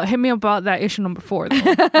 So hit me about that issue number 4.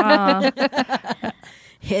 Though.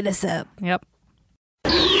 Hit us up. Yep.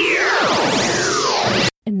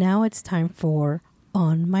 And now it's time for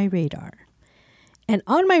On My Radar. And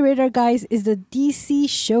On My Radar, guys, is the DC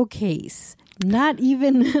Showcase. Not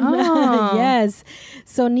even, yes.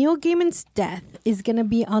 So Neil Gaiman's death is going to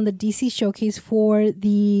be on the DC Showcase for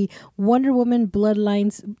the Wonder Woman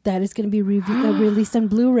Bloodlines that is going to be released on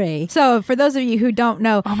Blu-ray. So for those of you who don't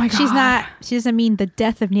know, oh my God. she doesn't mean the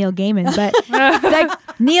death of Neil Gaiman, but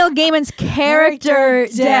Neil Gaiman's character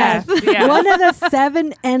death. Yeah. One of the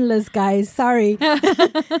 7 endless, guys. Sorry.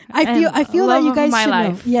 I feel that you guys should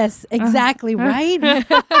know. Yes, exactly, right?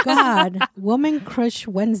 God. Woman Crush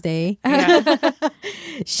Wednesday. Yeah.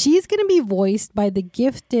 She's going to be voiced by the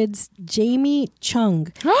gifted Jamie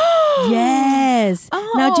Chung. Yes.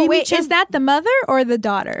 Oh, now, Jamie wait, Chung, is that the mother or the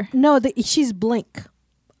daughter? No, she's Blink.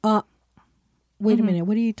 Wait a minute.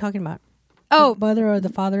 What are you talking about? Oh, The mother or the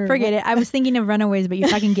father? forget it. I was thinking of Runaways, but you're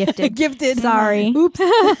talking Gifted. Gifted. Sorry. Oops.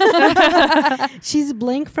 She's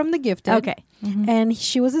Blink from The Gifted. Okay. And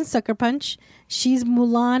she was in Sucker Punch. She's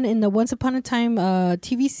Mulan in the Once Upon a Time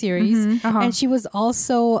TV series. And she was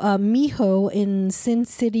also Miho in Sin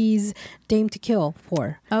City's Dame to Kill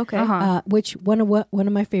 4. Okay. Which one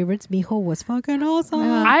of my favorites, Miho, was fucking awesome.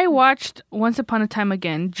 I watched Once Upon a Time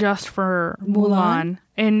Again just for Mulan,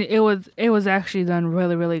 and it was actually done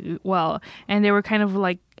really, really well. And they were kind of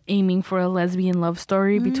like aiming for a lesbian love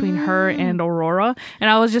story between her and Aurora, and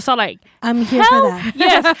I was just all like, I'm here for that.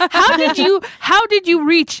 Yes. How did you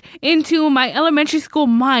reach into my elementary school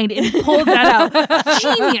mind and pull that out?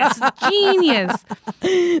 Genius.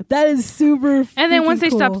 That is super. And then once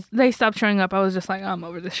cool. they stopped showing up, I was just like, I'm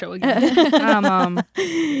over the show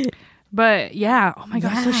again. But yeah, oh my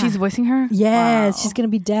gosh, so Yeah. she's voicing her? Yes, Wow. she's gonna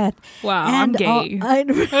be Death. Wow, I'm gay.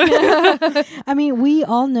 I mean, we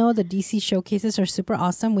all know the DC showcases are super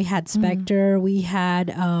awesome. We had Spectre. We had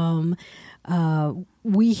the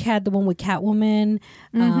one with Catwoman.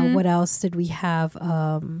 What else did we have?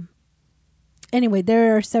 Anyway,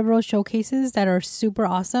 there are several showcases that are super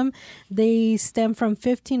awesome. They stem from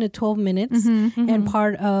 15 to 12 minutes and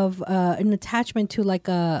part of an attachment to like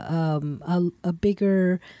a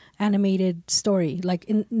bigger animated story. Like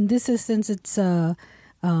in this instance, it's the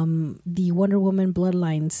Wonder Woman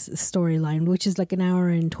Bloodlines storyline, which is like an hour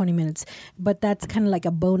and 20 minutes. But that's kind of like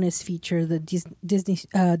a bonus feature, the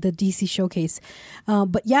the DC showcase.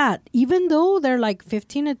 But yeah, even though they're like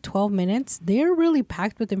 15 to 12 minutes, they're really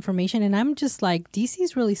packed with information. And I'm just like,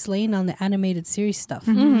 DC's really slaying on the animated series stuff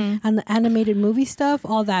and the animated movie stuff,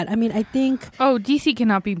 all that. I mean, I think... Oh, DC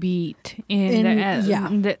cannot be beat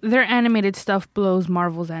their animated stuff blows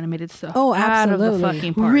Marvel's animated stuff. Oh, absolutely. Out of the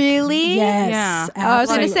fucking park. Really? Yes. Yeah. Oh, I was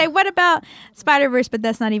going to Like- say, what about Spider-Verse? But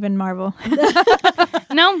that's not even Marvel.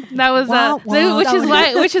 No, that was Wow, wow.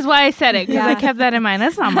 which is why I said it, because I kept that in mind.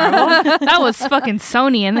 That's not Marvel. That was fucking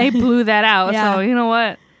Sony, and they blew that out. Yeah. So you know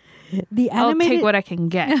what? I'll take The what I can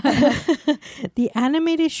get.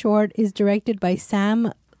 animated short is directed by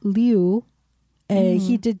Sam Liu.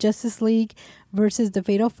 He did Justice League versus the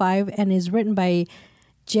Fatal Five and is written by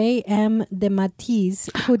J.M. DeMatteis,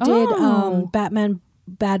 who did Batman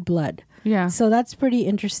Bad Blood. Yeah. So that's pretty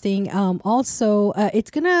interesting. Also,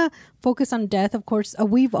 it's gonna focus on death, of course.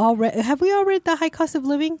 Have we all read The High Cost of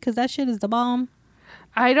Living? Because that shit is the bomb.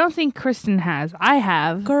 I don't think Kristen has. I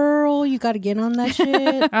have. Girl, you gotta get on that shit.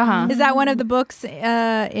 Is that one of the books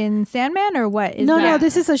in Sandman, or what? Is No, that?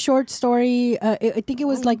 this is a short story. I think it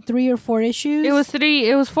was like 3 or 4 issues. It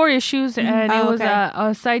was 4 issues, and it was okay.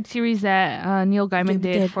 a side series that Neil Gaiman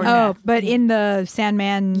did for Oh, that. but in the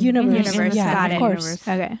Sandman Universe. Yeah, Got of it. course.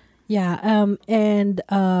 Okay. Yeah, and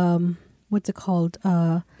what's it called?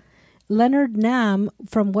 Leonard Nam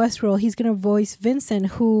from Westworld. He's gonna voice Vincent.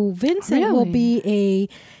 Who Vincent will be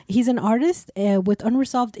he's an artist with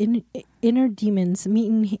unresolved inner demons,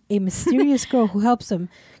 meeting a mysterious girl who helps him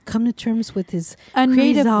come to terms with his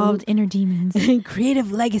Unresolved inner demons.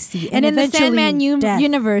 creative legacy, And in the eventually Sandman death.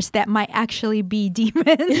 universe, that might actually be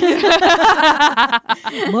demons.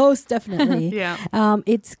 Most definitely. Yeah.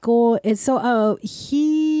 It's cool. It's so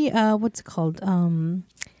he what's it called?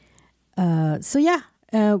 So yeah.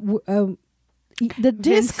 The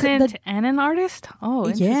disc, Vincent and an artist? Oh,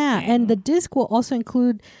 yeah, interesting. and the disc will also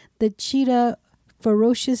include the Cheetah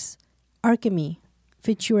Ferocious Archemy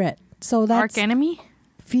featurette. So that's Arch Enemy?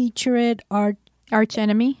 featurette Arch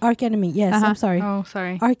enemy. Arch Enemy. Yes, I'm sorry. Oh,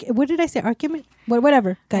 sorry. What did I say? Archemy?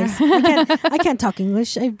 Whatever, guys. I can't talk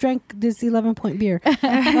English. I've drank this 11-point beer.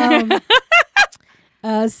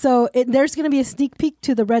 So there's going to be a sneak peek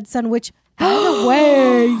to the Red Sun, which, by the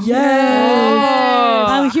way, yes,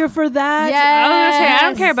 I'm here for that. I was gonna say I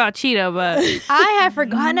don't care about Cheetah, but I have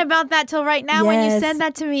forgotten about that till right now when you Yes. said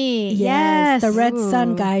that to me. Yes, the Red Ooh.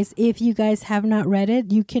 Sun, guys. If you guys have not read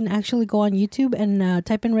it, you can actually go on YouTube and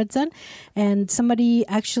type in Red Sun. And somebody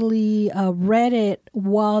actually read it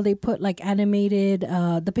while they put like animated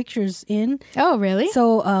the pictures in. Oh, really?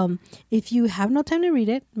 So if you have no time to read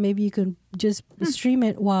it, maybe you can just stream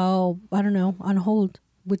it while, I don't know, on hold,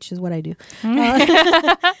 which is what I do.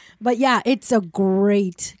 But yeah, it's a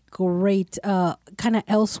great kind of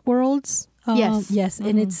Elseworlds. Yes.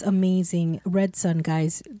 And it's amazing. Red Sun,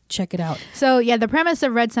 guys, check it out. So yeah, the premise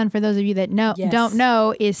of Red Sun, for those of you that Yes. don't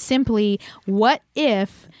know, is simply what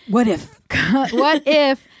if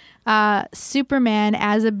Superman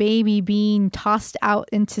as a baby being tossed out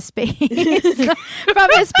into space from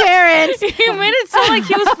his parents? you made it sound like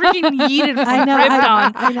he was freaking yeeted from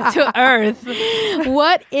Krypton to Earth.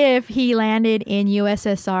 What if he landed in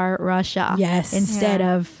USSR Russia Yes. instead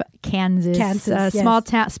of Kansas, Kansas, yes.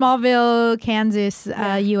 Smallville, Kansas,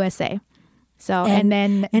 USA. So and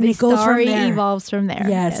then and the it goes from story there. evolves from there.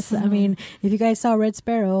 Yes. I mean, if you guys saw Red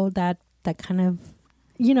Sparrow, that kind of,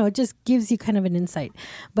 it just gives you kind of an insight.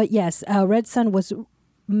 But yes, Red Sun was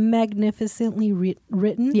magnificently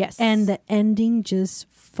written. Yes. And the ending just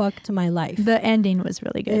fucked my life. The ending was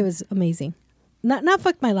really good. It was amazing. Not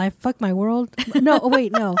fucked my life, fucked my world. No,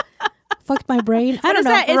 wait, no. Fucked my brain. I don't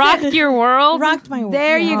know. that? Is Rocked your world? Rocked my world.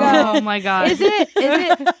 There you go. Oh my god. Is it?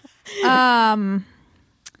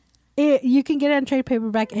 You can get it on trade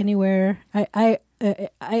paperback anywhere.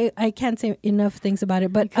 I can't say enough things about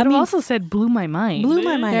it. But Could have also said blew my mind. blew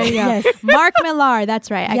my mind. There you go. Yes. Mark Millar.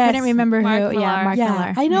 That's right. I Yes. couldn't remember Mark who. Yeah, Millar. Mark Yeah,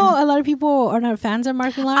 Millar. I know a lot of people are not fans of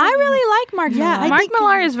Mark Millar. I really like Mark Yeah, Millar. I Mark think-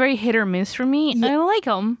 Millar is very hit or miss for me. I like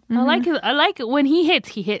him. I like when he hits,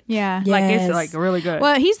 he hits. Yeah. Like Yes. it's like really good.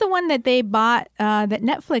 Well, he's the one that they bought, that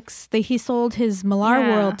Netflix, he sold his Millar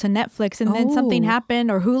Yeah. World to Netflix, and then something Oh.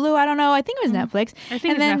 happened, or Hulu, I don't know. I think it was Netflix. I think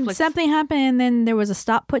and it's then Netflix. something happened, and then there was a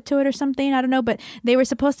stop put to it or something. I don't know, but they were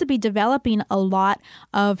supposed to be developing a lot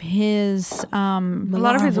of his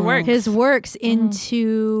works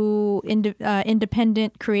into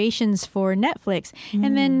independent creations for Netflix.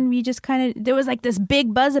 And then we just kind of, there was like this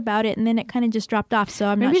big buzz about it, and then it kind of just dropped off. So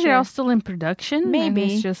I'm Maybe not sure. they're all still in production. and Maybe.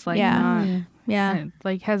 it's just like Yeah. not. Yeah. It,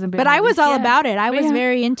 like hasn't been. But I was released all yet. about it. I But was yeah.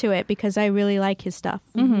 very into it because I really like his stuff.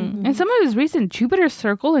 And some of his recent Jupiter's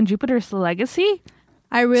Circle and Jupiter's Legacy.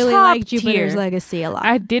 I really Top like Jupiter's tier. Legacy a lot.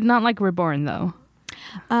 I did not like Reborn though.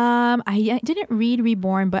 I didn't read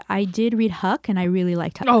Reborn, but I did read Huck, and I really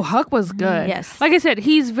liked Huck. Oh, Huck was good. Yes. Like I said,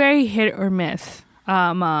 he's very hit or miss.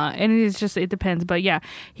 And it's just it depends. But yeah,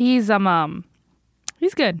 he's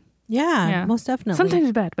good. Yeah, most definitely.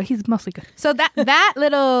 Sometimes bad, but he's mostly good. So that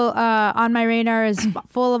little on my radar is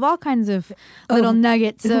full of all kinds of little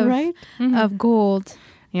nuggets of right? of gold.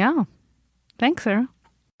 Yeah. Thanks, Sarah.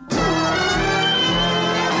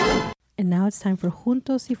 And now it's time for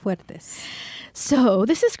Juntos y Fuertes. So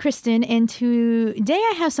this is Kristen, and today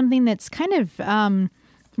I have something that's kind of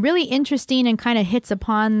really interesting and kind of hits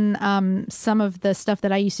upon some of the stuff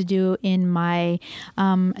that I used to do in my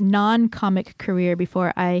non-comic career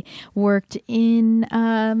before I worked in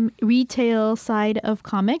retail side of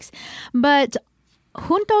comics. But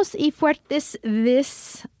Juntos y Fuertes,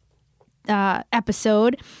 this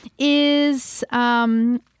episode is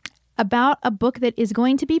about a book that is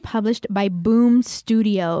going to be published by Boom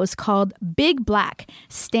Studios called Big Black,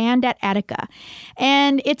 Stand at Attica.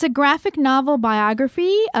 And it's a graphic novel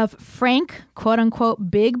biography of Frank, quote unquote,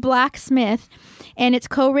 Big Black Smith. And it's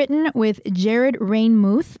co-written with Jared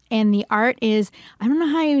Rainmuth. And the art is, I don't know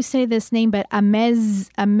how you say this name, but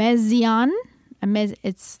Amezian.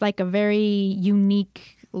 It's like a very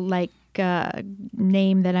unique,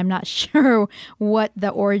 name that I'm not sure what the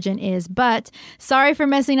origin is, but sorry for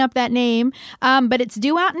messing up that name. But it's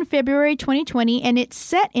due out in February 2020, and it's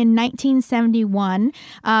set in 1971, in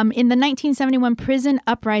the 1971 prison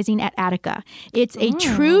uprising at Attica. It's a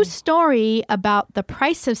true story about the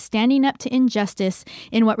price of standing up to injustice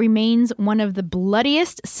in what remains one of the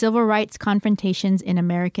bloodiest civil rights confrontations in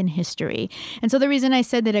American history. And so the reason I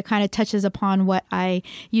said that it kind of touches upon what I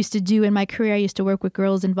used to do in my career, I used to work with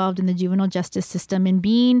girls involved in the juvenile justice system, and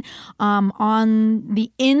being on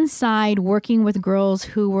the inside working with girls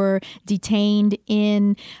who were detained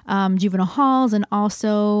in juvenile halls and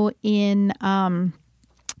also in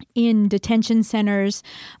detention centers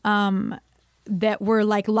that were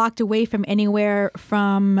like locked away from anywhere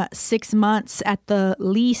from 6 months at the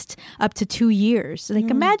least up to 2 years.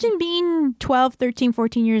 Like imagine being 12, 13,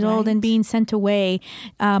 14 years old and being sent away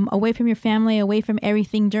from your family, away from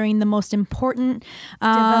everything during the most important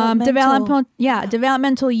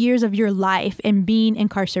developmental years of your life and being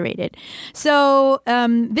incarcerated. So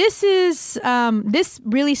this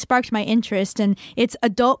really sparked my interest, and it's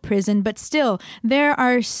adult prison, but still there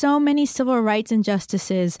are so many civil rights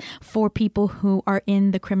injustices for people who are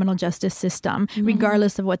in the criminal justice system,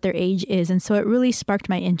 regardless of what their age is. And so it really sparked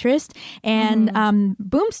my interest. And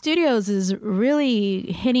Boom Studios is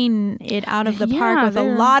really hitting it out of the park with a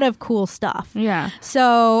lot of cool stuff. Yeah.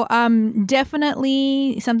 So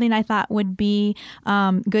definitely something I thought would be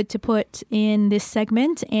good to put in this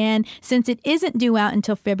segment. And since it isn't due out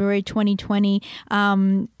until February 2020,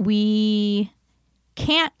 we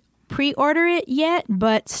can't pre-order it yet,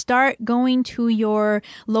 but start going to your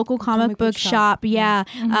local comic book shop.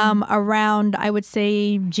 Around, I would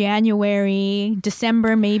say, January,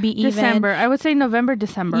 December, maybe even. December. I would say November,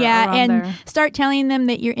 December. Yeah, and there. start telling them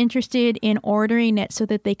that you're interested in ordering it so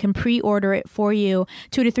that they can pre-order it for you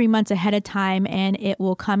 2 to 3 months ahead of time, and it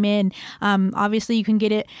will come in. Obviously, you can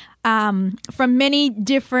get it from many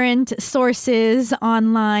different sources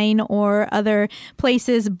online or other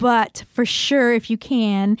places, but for sure, if you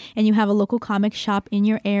can and you have a local comic shop in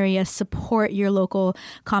your area, support your local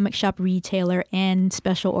comic shop retailer and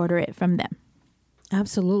special order it from them.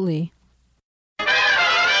 Absolutely.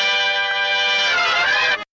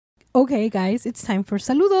 Okay, guys, it's time for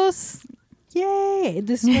saludos. Yay!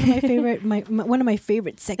 This is one of my favorite, one of my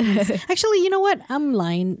favorite segments. Actually, you know what? I'm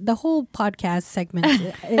lying. The whole podcast segment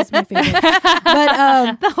is my favorite.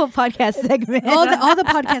 But The whole podcast segment. all the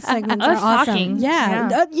podcast segments are Us awesome. talking.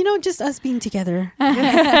 Yeah, Yeah. just us being together.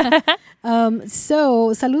 So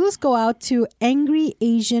saludos go out to Angry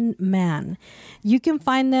Asian Man. You can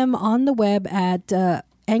find them on the web at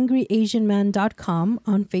angryasianman.com,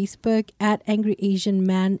 on Facebook at Angry Asian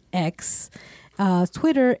Man X,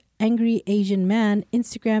 Twitter Angry Asian Man,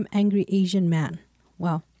 Instagram Angry Asian Man.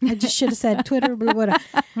 Wow, I just should have said Twitter. Blah, blah, blah.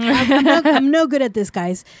 I'm no good at this,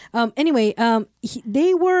 guys. Anyway,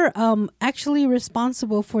 they were actually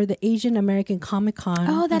responsible for the Asian American Comic Con.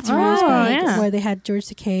 Oh, that's a few years right. back, Yeah. where they had George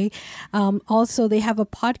Takei. Also, they have a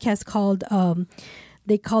podcast called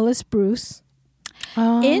They Call Us Bruce.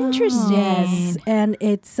 Interesting. Yes, and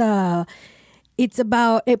it's a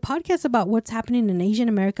podcast about what's happening in Asian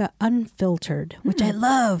America unfiltered, which I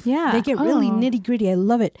love. Yeah. They get really Oh. nitty gritty. I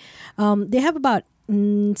love it. They have about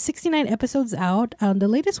 69 episodes out. The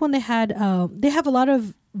latest one they had, they have a lot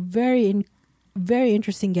of very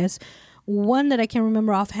interesting guests. One that I can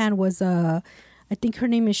remember offhand was I think her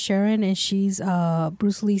name is Sharon, and she's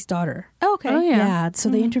Bruce Lee's daughter. Oh, okay. Oh, yeah. Yeah, so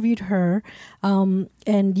they interviewed her,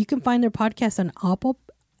 and you can find their podcast on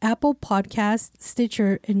Apple Podcast,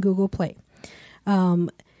 Stitcher, and Google Play.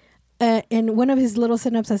 And one of his little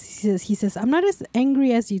synopses, he says, "I'm not as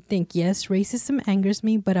angry as you think. Yes, racism angers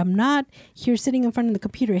me, but I'm not here sitting in front of the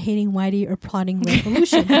computer hating Whitey or plotting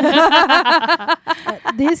revolution.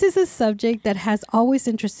 This is a subject that has always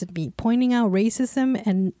interested me, pointing out racism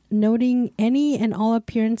and noting any and all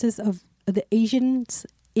appearances of the Asians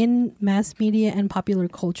in mass media and popular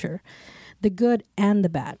culture, the good and the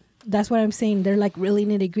bad." That's what I'm saying. They're like really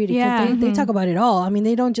nitty gritty. Yeah. They talk about it all. I mean,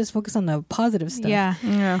 they don't just focus on the positive stuff. Yeah.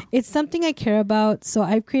 Yeah. It's something I care about, so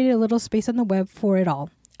I've created a little space on the web for it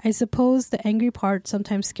all. I suppose the angry part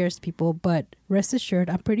sometimes scares people, but rest assured,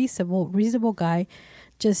 I'm pretty civil, reasonable guy.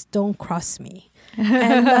 Just don't cross me.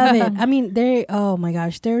 I love it. I mean, oh my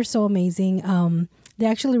gosh, they're so amazing. They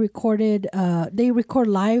actually they record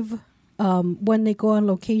live when they go on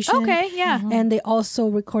location. Okay, yeah. And they also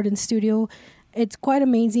record in studio. It's quite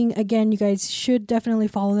amazing. Again, you guys should definitely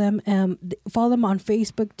follow them. Follow them on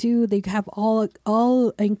Facebook too. They have all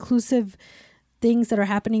inclusive things that are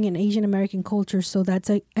happening in Asian American culture. So that's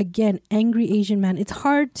again, Angry Asian Man. It's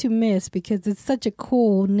hard to miss because it's such a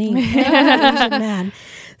cool name, Angry Asian Man.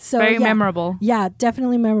 So Very memorable. Yeah,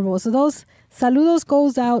 definitely memorable. So those saludos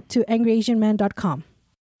goes out to angryasianman.com.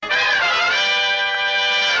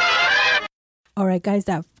 All right, guys,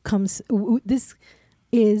 this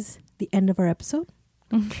is the end of our episode.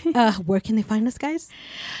 Where can they find us, guys?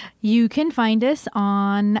 You can find us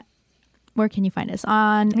on... Where can you find us?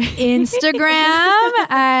 On Instagram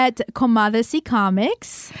at Comadres y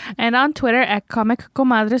Comics. And on Twitter at Comic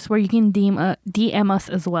Comadres, where you can DM us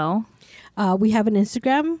as well. We have an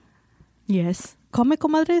Instagram. Yes. Comic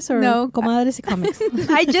Comadres or No. Comadres y Comics?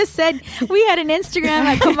 I just said we had an Instagram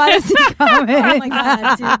at Comadres y Comics. Oh my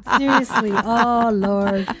God, dude. Seriously. Oh,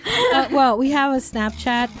 Lord. Well, we have a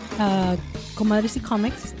Snapchat, Comadres y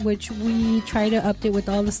Comics, which we try to update with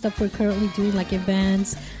all the stuff we're currently doing, like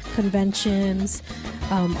events, conventions,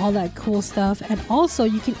 all that cool stuff. And also,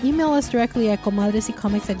 you can email us directly at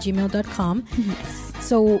comadresycomics@gmail.com. Yes.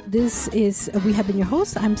 So we have been your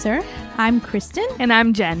hosts. I'm Sarah. I'm Kristen. And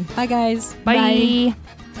I'm Jen. Bye, guys. Bye.